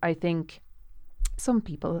about, I think, some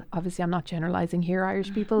people, obviously I'm not generalizing here,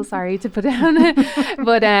 Irish people, sorry to put down,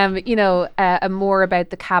 but more about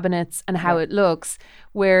the cabinets and how it looks.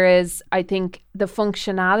 Whereas I think the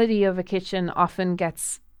functionality of a kitchen often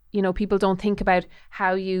gets, people don't think about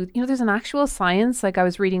how there's an actual science, like I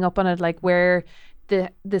was reading up on it, like where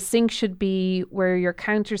the sink should be, where your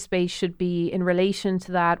counter space should be in relation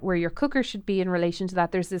to that, where your cooker should be in relation to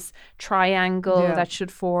that. There's this triangle that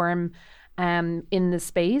should form in the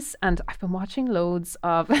space. And I've been watching loads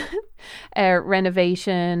of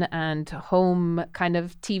renovation and home kind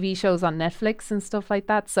of TV shows on Netflix and stuff like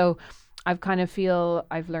that. So I've kind of feel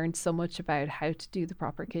I've learned so much about how to do the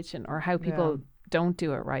proper kitchen, or how people don't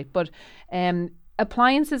do it right. But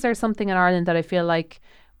appliances are something in Ireland that I feel like,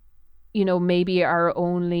 maybe are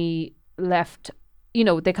only left,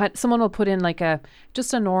 someone will put in like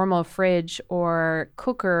just a normal fridge or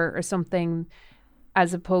cooker or something,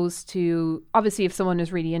 as opposed to, obviously if someone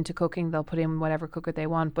is really into cooking, they'll put in whatever cooker they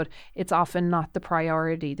want, but it's often not the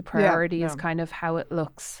priority. The priority is kind of how it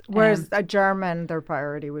looks. Whereas a German, their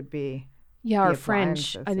priority would be or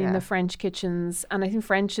French. I think the French kitchens, and I think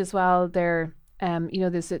French as well, they're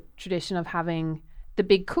there's a tradition of having the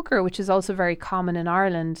big cooker, which is also very common in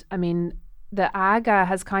Ireland. I mean, the Aga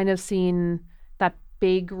has kind of seen that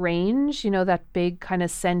big range, that big kind of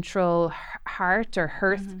central hearth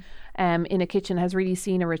in a kitchen has really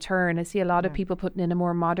seen a return. I see a lot of people putting in a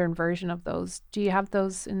more modern version of those. Do you have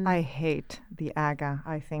those in? I hate the Aga.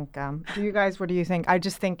 I think, do you guys, what do you think? I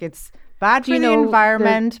just think it's bad for the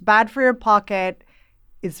environment, bad for your pocket.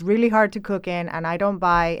 It's really hard to cook in, and I don't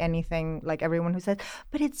buy anything like everyone who says,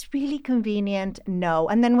 but it's really convenient. No.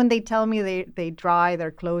 And then when they tell me they dry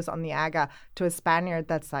their clothes on the Aga, to a Spaniard,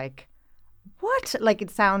 that's like, what? Like,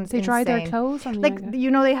 it sounds insane. Dry their clothes on the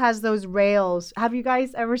Aga? They has those rails. Have you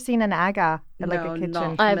guys ever seen an Aga at like a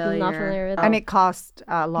kitchen? I'm not familiar with that. And it costs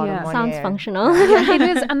a lot of money. Sounds functional. Yeah, it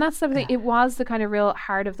is. And that's the thing. It was the kind of real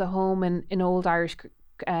heart of the home in old Irish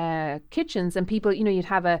kitchens. And people, you'd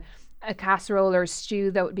have a casserole or a stew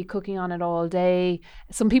that would be cooking on it all day.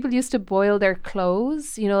 Some people used to boil their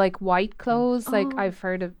clothes, like white clothes. Like I've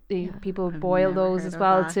heard of people boil those as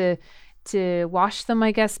well to wash them,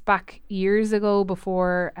 I guess, back years ago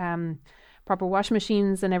before proper wash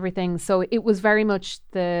machines and everything. So it was very much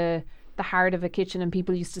the heart of a kitchen, and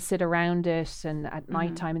people used to sit around it, and at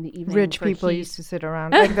night time in the evening. Rich people used to sit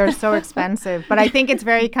around. Like, they're so expensive. But I think it's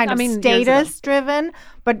very kind of status driven.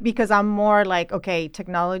 But because I'm more like, okay,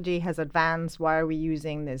 technology has advanced. Why are we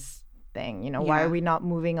using this thing? Why are we not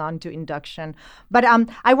moving on to induction? But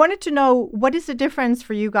I wanted to know, what is the difference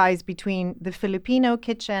for you guys between the Filipino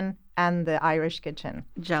kitchen and the Irish kitchen?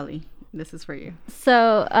 Jelly. This is for you.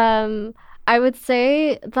 So I would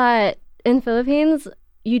say that in Philippines,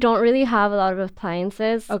 you don't really have a lot of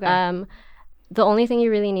appliances. Okay. The only thing you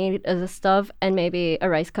really need is a stove and maybe a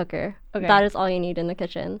rice cooker. Okay. That is all you need in the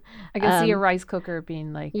kitchen. I can see a rice cooker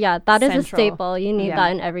being like that is central. a staple. You need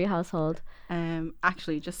that in every household.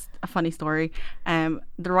 Actually, just a funny story. The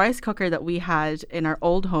rice cooker that we had in our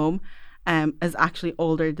old home is actually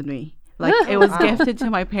older than me. Like it was gifted to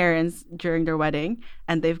my parents during their wedding,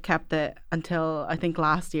 and they've kept it until I think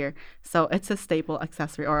last year. So it's a staple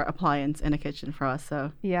accessory or appliance in a kitchen for us.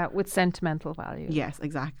 So yeah, with sentimental value. Yes,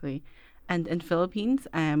 exactly. And in Philippines,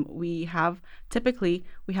 we have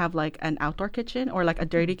like an outdoor kitchen or like a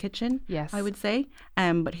dirty kitchen. Yes, I would say.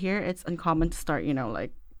 But here it's uncommon to start,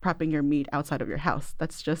 like prepping your meat outside of your house.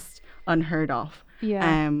 That's just unheard of.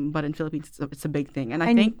 Yeah. But in Philippines, it's a big thing, and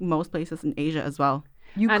I think most places in Asia as well.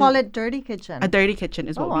 You call it dirty kitchen? A dirty kitchen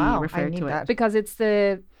is what we refer to it. Because it's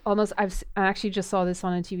I actually just saw this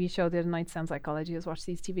on a TV show the other night. Sounds psychology. I watch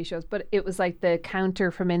these TV shows, but it was like the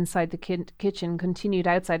counter from inside the kitchen continued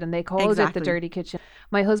outside, and they called it the dirty kitchen.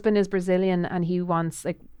 My husband is Brazilian, and he wants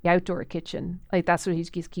like the outdoor kitchen. Like that's what he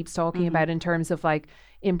keeps talking about in terms of like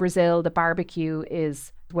in Brazil, the barbecue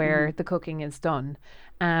is where the cooking is done.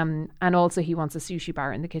 And also he wants a sushi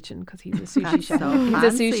bar in the kitchen because he's a sushi chef. So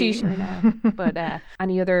he's a sushi chef now. But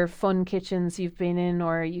any other fun kitchens you've been in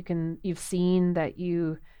or you've seen that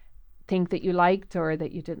you think that you liked or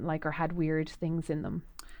that you didn't like or had weird things in them?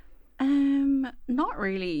 Not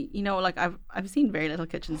really. Like I've seen very little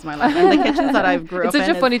kitchens in my life. And the kitchens that I've grew up in. It's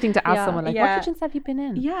such a funny thing to ask someone, like, what kitchens have you been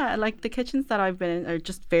in? Yeah, like the kitchens that I've been in are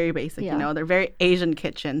just very basic, they're very Asian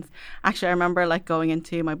kitchens. Actually, I remember like going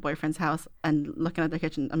into my boyfriend's house and looking at the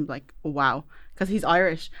kitchen. I'm like, wow, because he's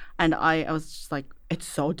Irish. And I was just like, it's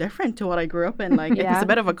so different to what I grew up in. Like it was a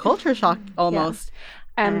bit of a culture shock almost.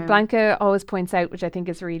 Blanca always points out, which I think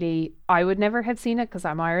is really, I would never have seen it because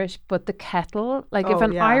I'm Irish, but the kettle, like if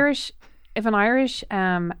an Irish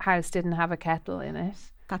house didn't have a kettle in it,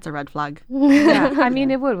 that's a red flag. Yeah, I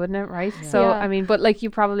mean it would, wouldn't it? Right. Yeah. So I mean, but like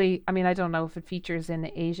you probably, I mean, I don't know if it features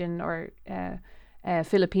in Asian or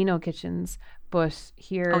Filipino kitchens, but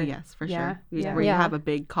here, oh yes, for sure, where you have a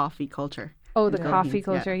big coffee culture. Oh, the coffee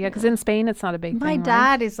culture, because in Spain it's not a big thing. My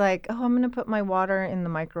dad is like, oh, I'm gonna put my water in the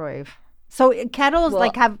microwave. So kettles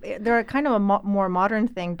they're kind of a more modern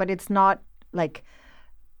thing, but it's not like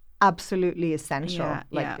absolutely essential.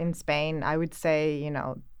 In Spain, I would say,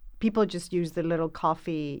 people just use the little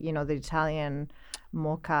coffee, the Italian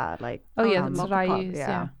mocha, like. Oh yeah, that's what I use.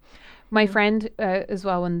 Yeah. My friend as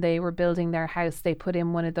well, when they were building their house, they put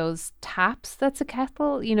in one of those taps that's a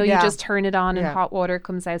kettle. You just turn it on and hot water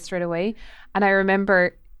comes out straight away. And I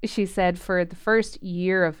remember she said for the first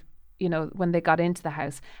year of, when they got into the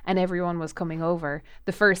house and everyone was coming over,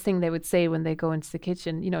 the first thing they would say when they go into the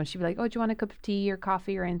kitchen, and she'd be like, oh, do you want a cup of tea or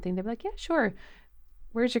coffee or anything? They'd be like, yeah, sure.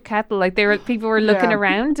 Where's your kettle? Like people were looking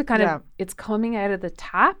around to kind of, it's coming out of the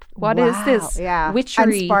tap. What is this? Yeah. Witchery.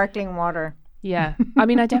 And sparkling water. Yeah. I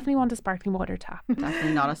mean, I definitely want a sparkling water tap.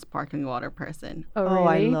 Definitely not a sparkling water person. Oh,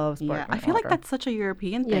 really? I love sparkling water. I feel like that's such a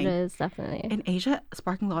European thing. It is, definitely. In Asia,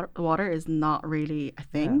 sparkling water is not really a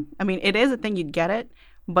thing. Yeah. I mean, it is a thing. You'd get it,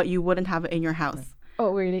 but you wouldn't have it in your house.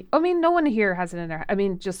 Oh, really? I mean, no one here has it in their. I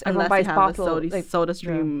mean, just everyone buys bottles, like Soda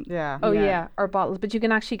Stream. Yeah. Oh yeah, or bottles. But you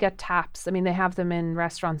can actually get taps. I mean, they have them in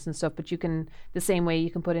restaurants and stuff. But you can the same way you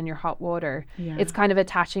can put in your hot water. Yeah. It's kind of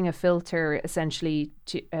attaching a filter essentially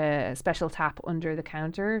to a special tap under the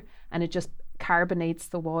counter, and it just carbonates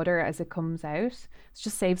the water as it comes out. It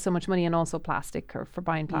just saves so much money, and also plastic or for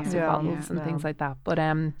buying plastic bottles and things like that. But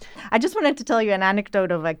I just wanted to tell you an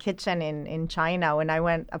anecdote of a kitchen in China when I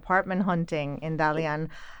went apartment hunting in Dalian.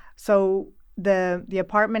 So the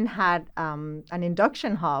apartment had an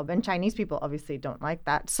induction hob, and Chinese people obviously don't like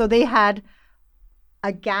that. So they had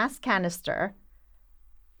a gas canister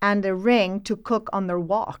and a ring to cook on their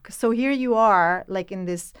wok. So here you are, like in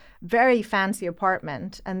this very fancy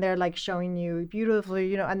apartment, and they're like showing you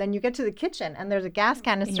beautifully, and then you get to the kitchen and there's a gas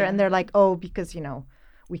canister, and they're like, oh, because,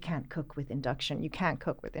 we can't cook with induction. You can't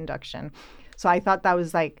cook with induction. So I thought that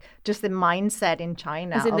was like just the mindset in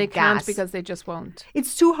China. As in they gas. Can't because they just won't.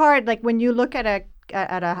 It's too hard. Like when you look at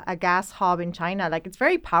a gas hob in China, like it's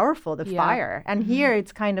very powerful, the fire. And here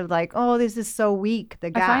it's kind of like, oh, this is so weak,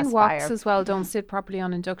 the gas fire. I find woks as well don't sit properly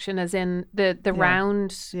on induction, as in the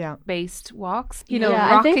round based woks.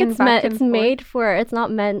 I think it's made for, it's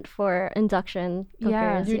not meant for induction cookers.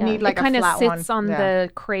 Yeah, you need like it kind of sits on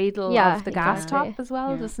the cradle of the gas top as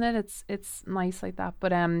well, Yeah. doesn't it? It's nice like that.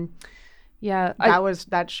 But yeah,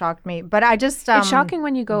 that shocked me. But I just it's shocking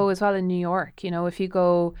when you go as well in New York. If you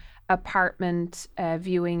go apartment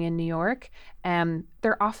viewing in New York,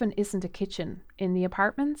 there often isn't a kitchen in the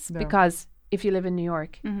apartments because if you live in New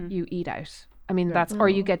York, you eat out. I mean, that's or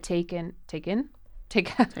you get take out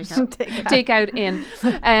in.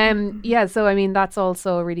 So I mean, that's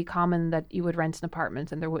also really common that you would rent an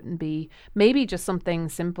apartment and there wouldn't be maybe just something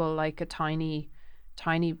simple like a tiny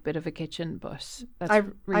bit of a kitchen, but that's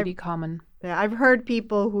really common. Yeah, I've heard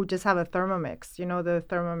people who just have a Thermomix, you know, the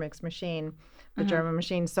Thermomix machine, the German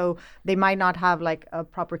machine. So they might not have like a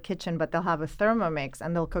proper kitchen, but they'll have a Thermomix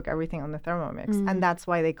and they'll cook everything on the Thermomix. And that's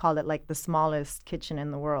why they call it like the smallest kitchen in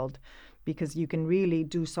the world, because you can really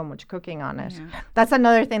do so much cooking on it. Yeah. That's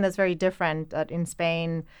another thing that's very different. In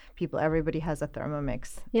Spain, everybody has a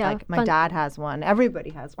Thermomix. Yeah, like my dad has one.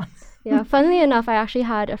 Everybody has one. Yeah, funnily enough, I actually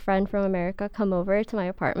had a friend from America come over to my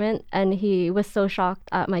apartment, and he was so shocked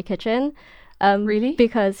at my kitchen. Really?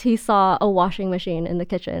 Because he saw a washing machine in the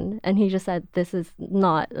kitchen, and he just said, "This is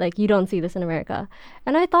not like you don't see this in America."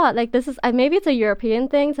 And I thought, like, this is maybe it's a European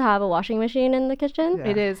thing to have a washing machine in the kitchen.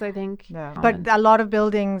 Yeah. It is, I think. Yeah, but a lot of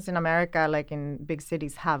buildings in America, like in big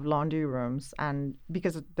cities, have laundry rooms, and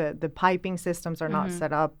because the piping systems are not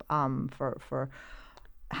set up for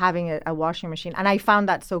having a washing machine. And I found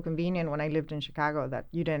that so convenient when I lived in Chicago that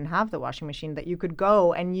you didn't have the washing machine, that you could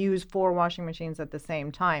go and use 4 washing machines at the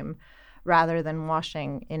same time, rather than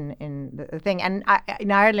washing in the thing. And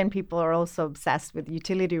in Ireland, people are also obsessed with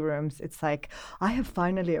utility rooms. It's like, I have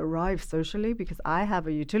finally arrived socially because I have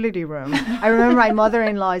a utility room. I remember my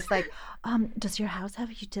mother-in-law is like, does your house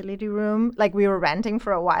have a utility room? Like, we were renting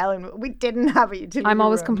for a while and we didn't have a utility room. I'm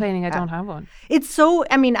always complaining I don't have one. It's so,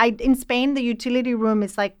 I mean, in Spain, the utility room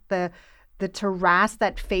is like the terrace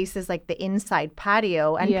that faces like the inside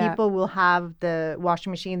patio, and people will have the washing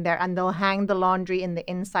machine there and they'll hang the laundry in the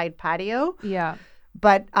inside patio. Yeah.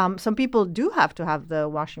 But some people do have to have the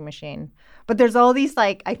washing machine. But there's all these,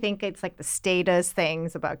 like, I think it's like the status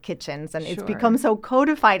things about kitchens, and it's become so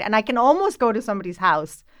codified. And I can almost go to somebody's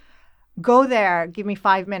house, go there, give me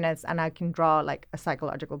 5 minutes, and I can draw like a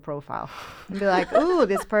psychological profile and be like, "Ooh,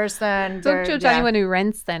 this person." Don't judge anyone who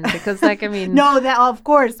rents then, because, like, I mean, no, that of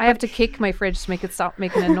course. I have to kick my fridge to make it stop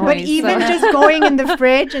making a noise. But even just going in the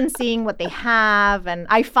fridge and seeing what they have, and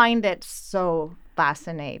I find it so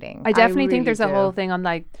fascinating. I definitely think there's a whole thing on,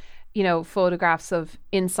 like, you know, photographs of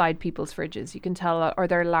inside people's fridges. You can tell, or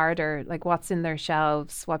their larder, like what's in their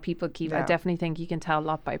shelves, what people keep. I definitely think you can tell a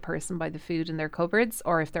lot by person by the food in their cupboards,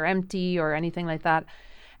 or if they're empty or anything like that.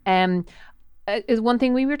 Is one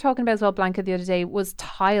thing we were talking about as well, Blanca, the other day, was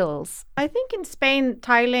tiles. I think in Spain,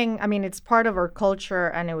 tiling, I mean, it's part of our culture,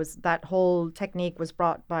 and it was that whole technique was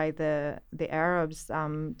brought by the Arabs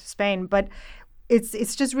to Spain. But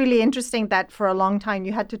it's just really interesting that for a long time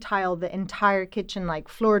you had to tile the entire kitchen, like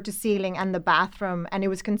floor to ceiling, and the bathroom, and it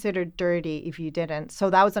was considered dirty if you didn't. So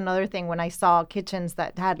that was another thing when I saw kitchens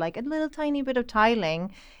that had like a little tiny bit of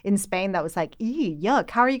tiling in Spain, that was like, ew, yuck,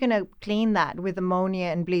 how are you going to clean that with ammonia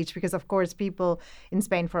and bleach? Because of course people in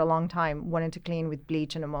Spain for a long time wanted to clean with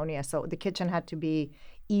bleach and ammonia, so the kitchen had to be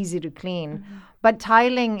easy to clean. But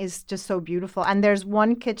tiling is just so beautiful. And there's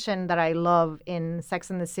one kitchen that I love in Sex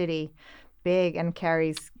and the City, Big and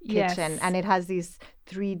Carrie's kitchen, and it has these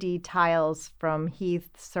 3D tiles from Heath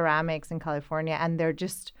Ceramics in California, and they're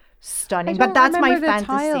just stunning. But that's my fantasy.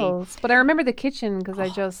 Tiles, but I remember the kitchen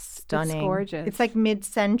because stunning. It's gorgeous. It's like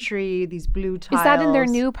mid-century, these blue tiles. Is that in their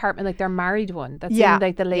new apartment, like their married one? That's in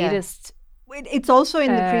like the latest. It's also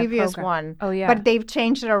in the previous one. Oh, yeah. But they've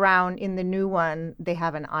changed it around. In the new one, they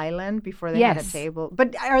have an island. Before they had a table.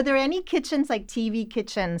 But are there any kitchens, like TV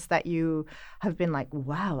kitchens, that you have been like,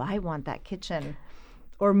 wow, I want that kitchen?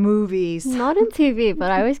 Or movies? Not in TV,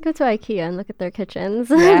 but I always go to IKEA and look at their kitchens.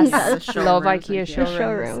 Yes, love IKEA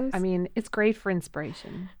showrooms. I mean, it's great for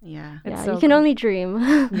inspiration. Yeah. You can only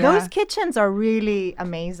dream. Those kitchens are really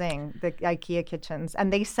amazing, the IKEA kitchens,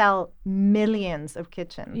 and they sell millions of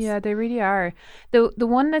kitchens. Yeah, they really are. The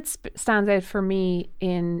one that stands out for me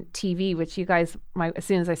in TV, which you guys might, as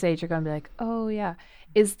soon as I say it, you're going to be like, oh yeah,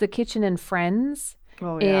 is the kitchen in Friends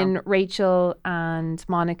in Rachel and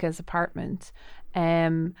Monica's apartment.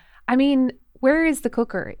 I mean, where is the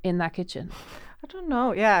cooker in that kitchen? I don't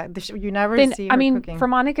know. Yeah, you never see her cooking. For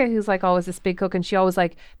Monica, who's like always this big cook, and she always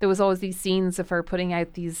there was always these scenes of her putting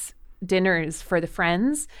out these dinners for the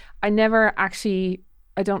friends. I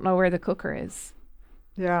don't know where the cooker is.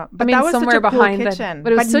 Yeah, but that was somewhere such a cool kitchen.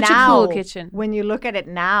 But it was such a cool kitchen. When you look at it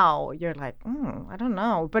now, you're like, I don't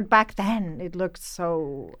know. But back then, it looked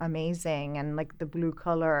so amazing, and like the blue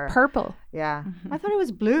color, purple. Yeah, I thought it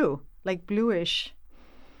was blue. Like bluish.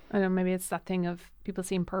 I don't know, maybe it's that thing of people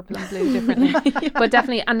seeing purple and blue differently. But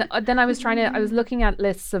definitely, and then I was looking at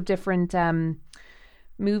lists of different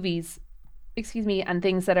movies, and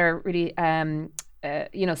things that are really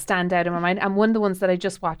stand out in my mind. And one of the ones that I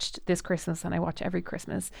just watched this Christmas, and I watch every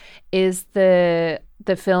Christmas, is the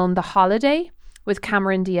film The Holiday with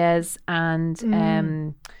Cameron Diaz and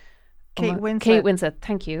Kate Winslet. Kate Winslet,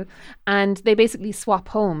 thank you. And they basically swap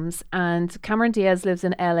homes. And Cameron Diaz lives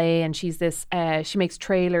in LA, and she's this. She makes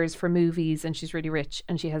trailers for movies, and she's really rich,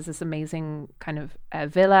 and she has this amazing kind of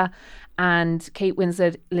villa. And Kate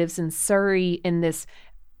Winslet lives in Surrey in this.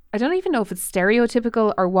 I don't even know if it's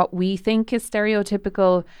stereotypical or what we think is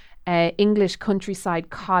stereotypical English countryside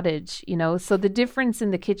cottage. So the difference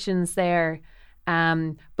in the kitchens there.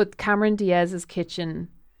 But Cameron Diaz's kitchen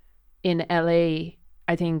in LA,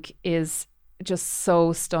 I think, is just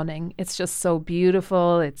so stunning. It's just so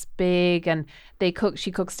beautiful. It's big, and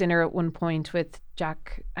she cooks dinner at one point with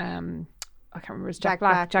Jack. I can't remember. It's Jack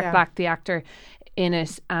Black. Jack Black, the actor, in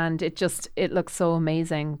it, and it looks so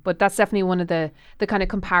amazing. But that's definitely one of the kind of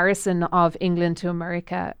comparison of England to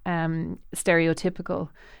America, stereotypical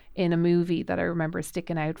in a movie that I remember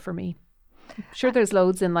sticking out for me. I'm sure there's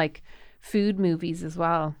loads in like food movies as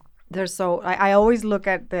well. I always look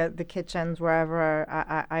at the kitchens wherever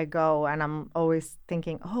I go, and I'm always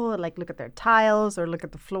thinking, look at their tiles, or look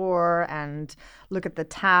at the floor, and look at the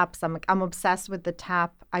taps. I'm obsessed with the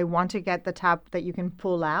tap. I want to get the tap that you can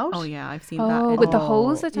pull out. Oh yeah, I've seen that. With the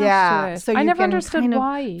hose attached to it. So I never understood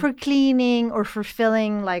why. For cleaning or for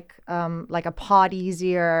filling like a pot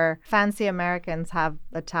easier. Fancy Americans have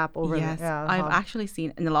a tap over. Yes, I've actually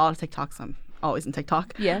seen in a lot of TikToks. I'm always in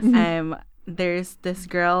TikTok. Yes. There's this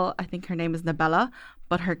girl, I think her name is Nabella,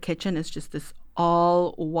 but her kitchen is just this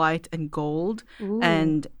all white and gold. Ooh.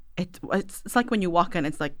 And it's like when you walk in,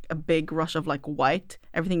 it's like a big rush of like white.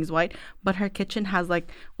 Everything's white. But her kitchen has like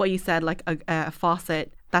what you said, like a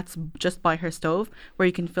faucet that's just by her stove where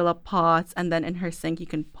you can fill up pots. And then in her sink, you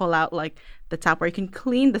can pull out like the tap where you can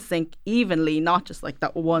clean the sink evenly, not just like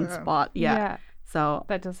that one spot. Yeah. So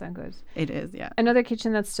that does sound good. It is, yeah. Another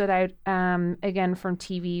kitchen that stood out, again from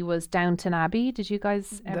TV, was Downton Abbey. Did you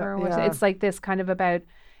guys ever watch it? It's like this kind of about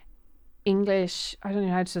English. I don't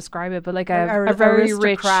know how to describe it, but like a very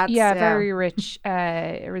rich, very rich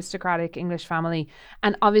aristocratic English family.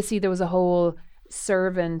 And obviously there was a whole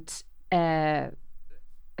servant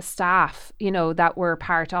staff, that were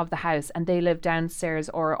part of the house, and they lived downstairs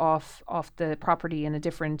or off the property in a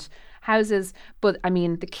different houses. But I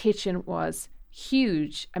mean, the kitchen was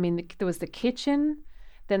huge. I mean, there was the kitchen,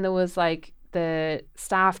 then there was like the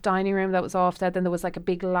staff dining room that was off that, then there was like a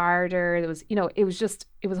big larder. There was, it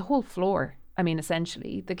was a whole floor. I mean,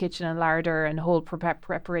 essentially the kitchen and larder and whole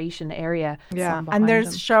preparation area. Yeah, and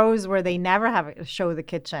there's shows where they never show the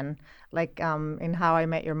kitchen, like in How I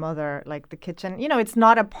Met Your Mother, like the kitchen. It's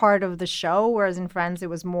not a part of the show, whereas in Friends it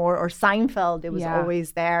was more, or Seinfeld, it was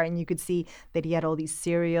always there, and you could see that he had all these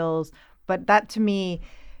cereals. But that to me,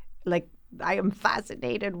 like, I am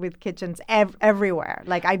fascinated with kitchens everywhere.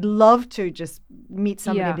 Like, I'd love to just meet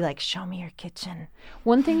somebody and be like, show me your kitchen.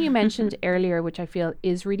 One thing you mentioned earlier, which I feel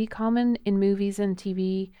is really common in movies and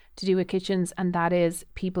TV to do with kitchens, and that is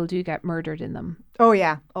people do get murdered in them. Oh,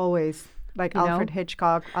 yeah, always. Like Alfred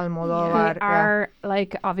Hitchcock, Almodovar. They are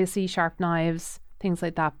like obviously sharp knives, things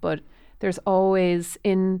like that, but there's always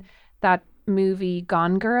in that movie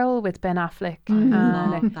Gone Girl with Ben Affleck. I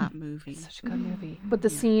love that movie. Such a good movie. But the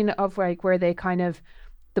scene of like where they kind of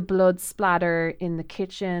the blood splatter in the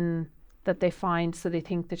kitchen that they find, so they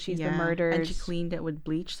think that she's been murdered. And she cleaned it with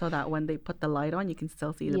bleach so that when they put the light on, you can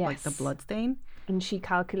still see like the blood stain. And she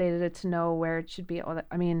calculated it to know where it should be. All that.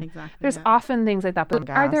 I mean, there's often things like that. But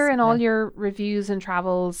are there in all your reviews and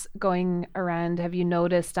travels going around, have you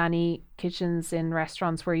noticed any kitchens in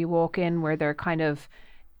restaurants where you walk in where they're kind of,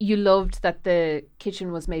 you loved that the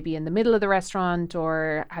kitchen was maybe in the middle of the restaurant,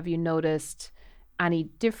 or have you noticed any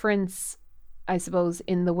difference, I suppose,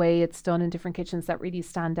 in the way it's done in different kitchens that really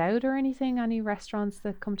stand out, or anything? Any restaurants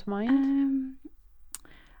that come to mind?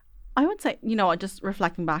 I would say, just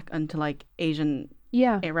reflecting back onto like Asian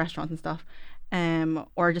restaurants and stuff,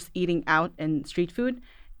 or just eating out in street food,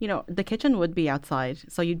 the kitchen would be outside.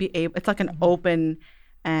 So you'd be able, it's like an open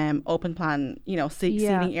plan,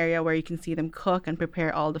 seating area where you can see them cook and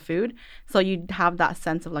prepare all the food. So you'd have that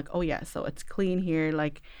sense of like, oh yeah, so it's clean here,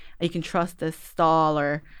 like you can trust this stall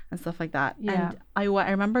and stuff like that. And I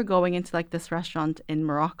remember going into like this restaurant in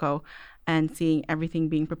Morocco and seeing everything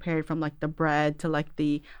being prepared, from like the bread to like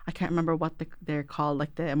I can't remember what they're called,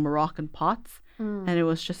 like the Moroccan pots. And it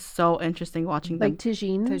was just so interesting watching them. Like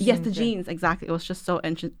tagines? Yes, tagines, exactly. It was just so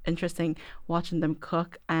interesting watching them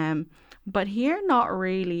cook. But here, not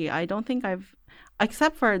really. I don't think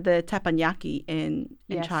except for the teppanyaki in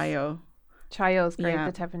Chayo. Chayo's great,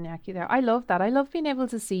 the teppanyaki there. I love that. I love being able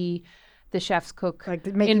to see the chefs cook like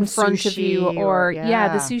in front of you, or the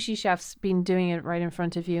yeah, sushi chefs been doing it right in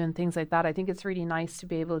front of you and things like that. I think it's really nice to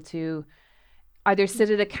be able to either sit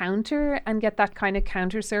at a counter and get that kind of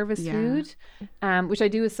counter service food, which I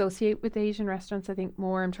do associate with Asian restaurants, I think,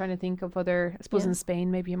 more. I'm trying to think of other, I suppose in Spain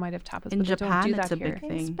maybe you might have tapas, in but Japan they don't do it's that a here. big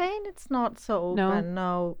thing. In Spain it's not so open.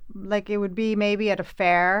 No, like it would be maybe at a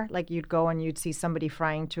fair, like you'd go and you'd see somebody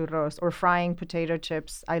frying churros or frying potato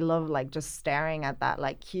chips. I love like just staring at that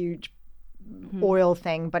like huge oil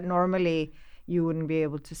thing, but normally you wouldn't be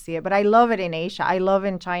able to see it. But I love it in Asia. I love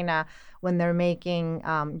in China when they're making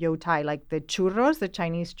yotai, like the churros, the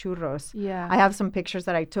Chinese churros. Yeah. I have some pictures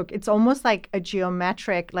that I took. It's almost like a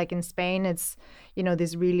geometric, like in Spain, it's, you know,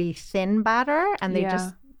 this really thin batter and they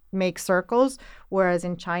just make circles. Whereas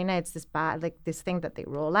in China, it's this thing that they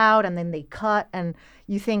roll out and then they cut. And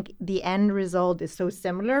you think the end result is so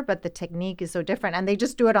similar, but the technique is so different. And they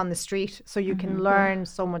just do it on the street. So you can learn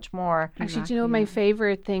so much more. Actually, do you know what my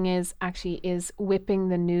favorite thing is whipping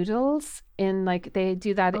the noodles in, like, they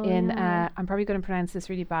do that I'm probably going to pronounce this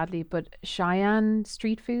really badly, but Xi'an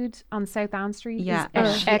street food on South Ann Street.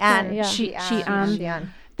 Xi'an.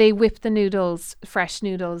 They whip the noodles, fresh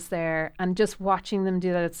noodles there, and just watching them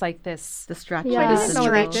do that, it's like this. The stretching. Yeah. I didn't know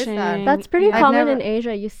they did that. That's pretty common in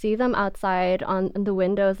Asia. You see them outside on the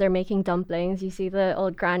windows. They're making dumplings. You see the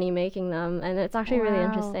old granny making them, and it's actually really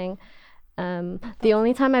interesting. The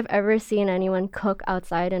only time I've ever seen anyone cook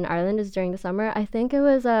outside in Ireland is during the summer. I think it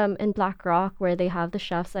was in Black Rock, where they have the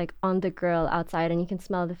chefs like on the grill outside and you can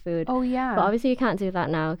smell the food. Oh yeah. But obviously you can't do that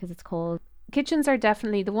now because it's cold. Kitchens are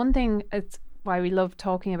definitely the one thing. It's why we love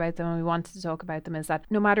talking about them and we wanted to talk about them, is that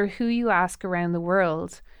no matter who you ask around the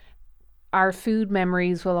world, our food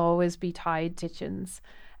memories will always be tied to kitchens.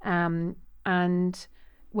 And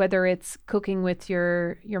whether it's cooking with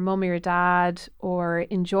your mum or your dad, or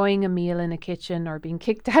enjoying a meal in a kitchen, or being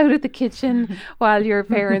kicked out of the kitchen while your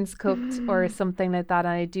parents cooked or something like that.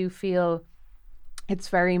 And I do feel it's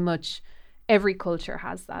very much, every culture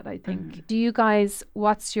has that, I think. Do you guys,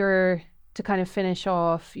 what's to kind of finish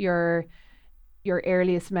off your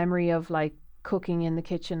earliest memory of like cooking in the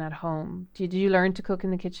kitchen at home? Did you learn to cook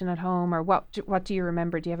in the kitchen at home, or what do you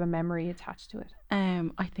remember? Do you have a memory attached to it?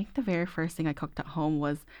 I think the very first thing I cooked at home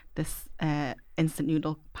was this instant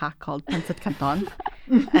noodle pack called Pancit Canton.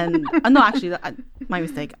 And no, actually, my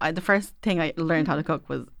mistake. The first thing I learned how to cook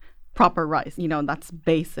was proper rice. You know, that's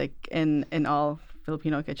basic in all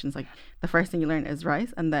Filipino kitchens. Like the first thing you learn is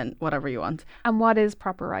rice, and then whatever you want. And what is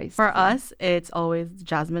proper rice? For us, it's always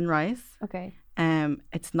jasmine rice. Okay.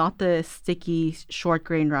 It's not the sticky short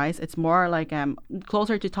grain rice. It's more like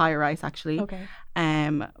closer to Thai rice actually. Okay.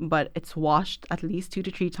 But it's washed at least 2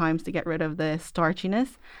 to 3 times to get rid of the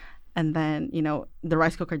starchiness, and then the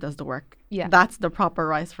rice cooker does the work. Yeah. That's the proper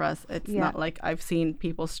rice for us. It's not like I've seen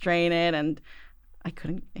people strain it, and I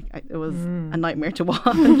couldn't. It was a nightmare to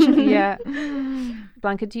watch. Yeah.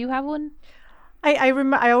 Blanca, do you have one?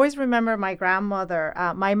 I always remember my grandmother.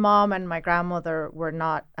 My mom and my grandmother were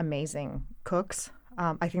not amazing cooks.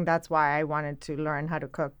 I think that's why I wanted to learn how to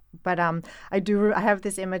cook. But I have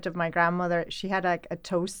this image of my grandmother. She had like a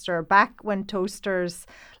toaster back when toasters,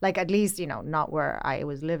 like at least, not where I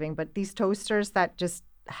was living, but these toasters that just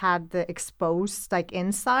had the exposed like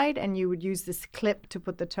inside, and you would use this clip to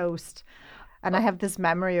put the toast. And I have this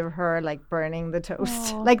memory of her like burning the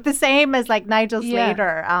toast, like the same as like Nigel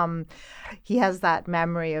Slater. He has that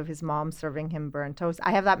memory of his mom serving him burnt toast.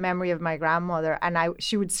 I have that memory of my grandmother, and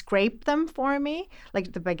she would scrape them for me,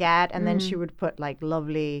 like the baguette, and then she would put like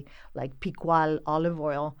lovely like piqual olive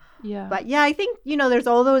oil. Yeah. But yeah, I think there's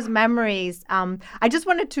all those memories. I just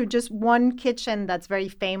wanted to one kitchen that's very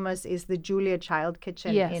famous is the Julia Child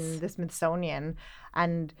kitchen in the Smithsonian.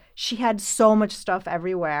 And she had so much stuff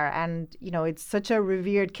everywhere, and it's such a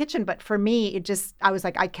revered kitchen. But for me, I was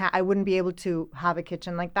like, I wouldn't be able to have a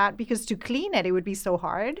kitchen like that, because to clean it would be so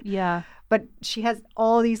hard. Yeah. But she has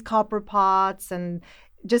all these copper pots, and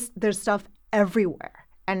just there's stuff everywhere,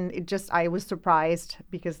 and I was surprised,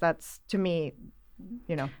 because that's, to me,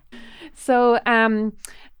 So,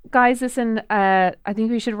 guys, listen, I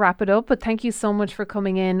think we should wrap it up, but thank you so much for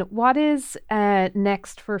coming in. What is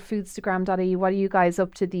next for Foodstagram.ie? What are you guys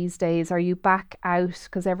up to these days? Are you back out?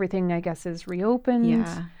 Because everything, I guess, is reopened.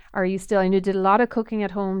 Yeah. Are you still, I know you did a lot of cooking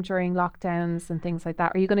at home during lockdowns and things like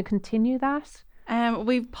that. Are you going to continue that?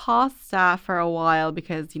 We've paused that for a while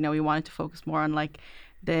because, we wanted to focus more on like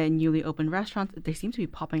the newly opened restaurants. They seem to be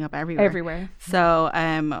popping up everywhere. So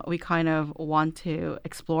we kind of want to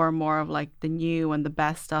explore more of like the new and the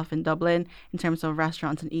best stuff in Dublin in terms of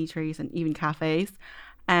restaurants and eateries and even cafes.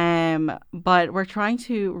 But we're trying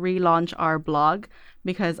to relaunch our blog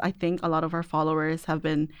because I think a lot of our followers have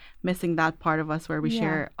been missing that part of us where we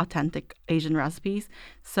share authentic Asian recipes.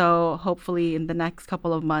 So hopefully in the next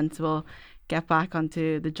couple of months, we'll get back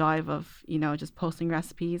onto the jive of, just posting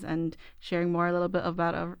recipes and sharing more a little bit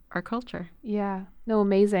about our culture. Yeah, no,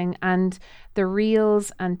 amazing. And the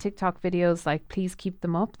reels and TikTok videos, please keep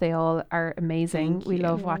them up. They all are amazing. We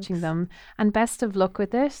love watching them. And best of luck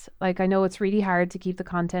with it. I know it's really hard to keep the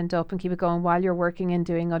content up and keep it going while you're working and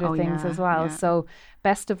doing other things as well. Yeah. So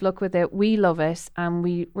best of luck with it. We love it. And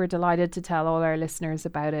we're delighted to tell all our listeners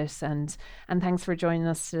about it. And thanks for joining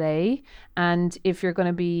us today. And if you're going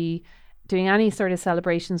to be doing any sort of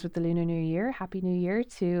celebrations with the Lunar New Year, Happy New Year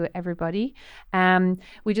to everybody.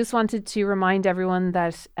 We just wanted to remind everyone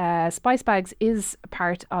that Spice Bags is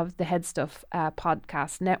part of the Headstuff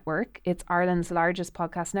podcast network. It's Ireland's largest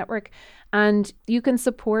podcast network, and you can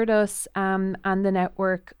support us and the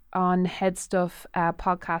network on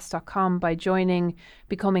headstuffpodcast.com by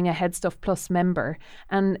becoming a Headstuff Plus member.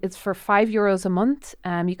 And it's for €5 a month.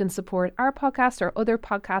 You can support our podcast or other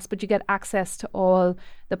podcasts, but you get access to all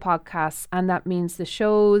the podcasts. And that means the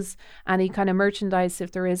shows, any kind of merchandise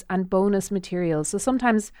if there is, and bonus materials. So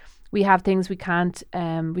sometimes we have things we don't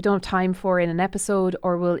have time for in an episode,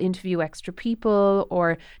 or we'll interview extra people,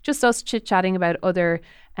 or just us chit-chatting about other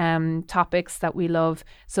topics that we love.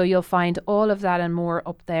 So you'll find all of that and more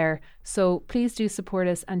up there. So please do support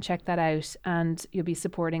us and check that out. And you'll be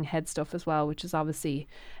supporting Headstuff as well, which is obviously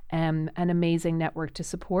an amazing network to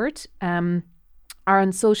support.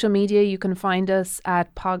 On social media, you can find us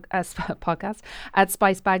at podcast at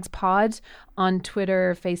Spice Bags Pod on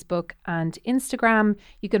Twitter, Facebook, and Instagram.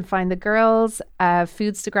 You can find the girls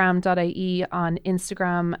Foodstagram.ie on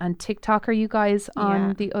Instagram and TikTok. Are you guys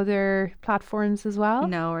on the other platforms as well?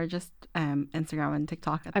 No, we're just Instagram and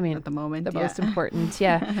TikTok at the moment. The most important,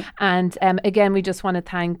 And again, we just want to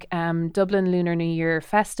thank Dublin Lunar New Year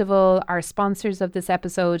Festival, our sponsors of this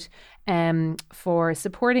episode, for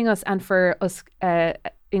supporting us and for us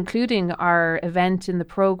including our event in the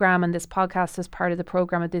programme and this podcast as part of the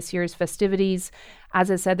programme of this year's festivities.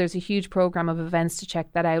 As I said, there's a huge programme of events to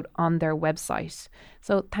check that out on their website.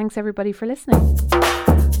 So thanks everybody for listening.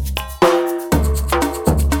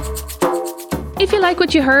 If you like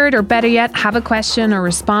what you heard, or better yet, have a question or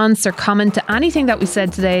response or comment to anything that we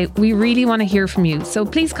said today, we really want to hear from you. So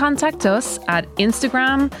please contact us at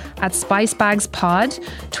Instagram at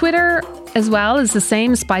SpiceBagsPod, Twitter as well is the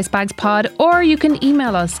same, SpiceBagsPod, or you can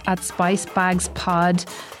email us at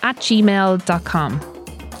spicebagspod@gmail.com.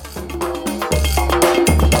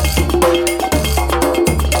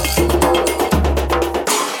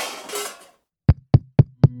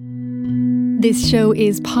 This show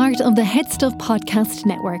is part of the Headstuff Podcast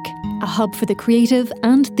Network, a hub for the creative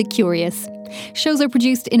and the curious. Shows are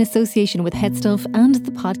produced in association with Headstuff and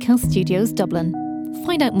the Podcast Studios Dublin.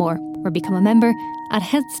 Find out more or become a member at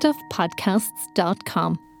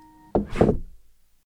headstuffpodcasts.com.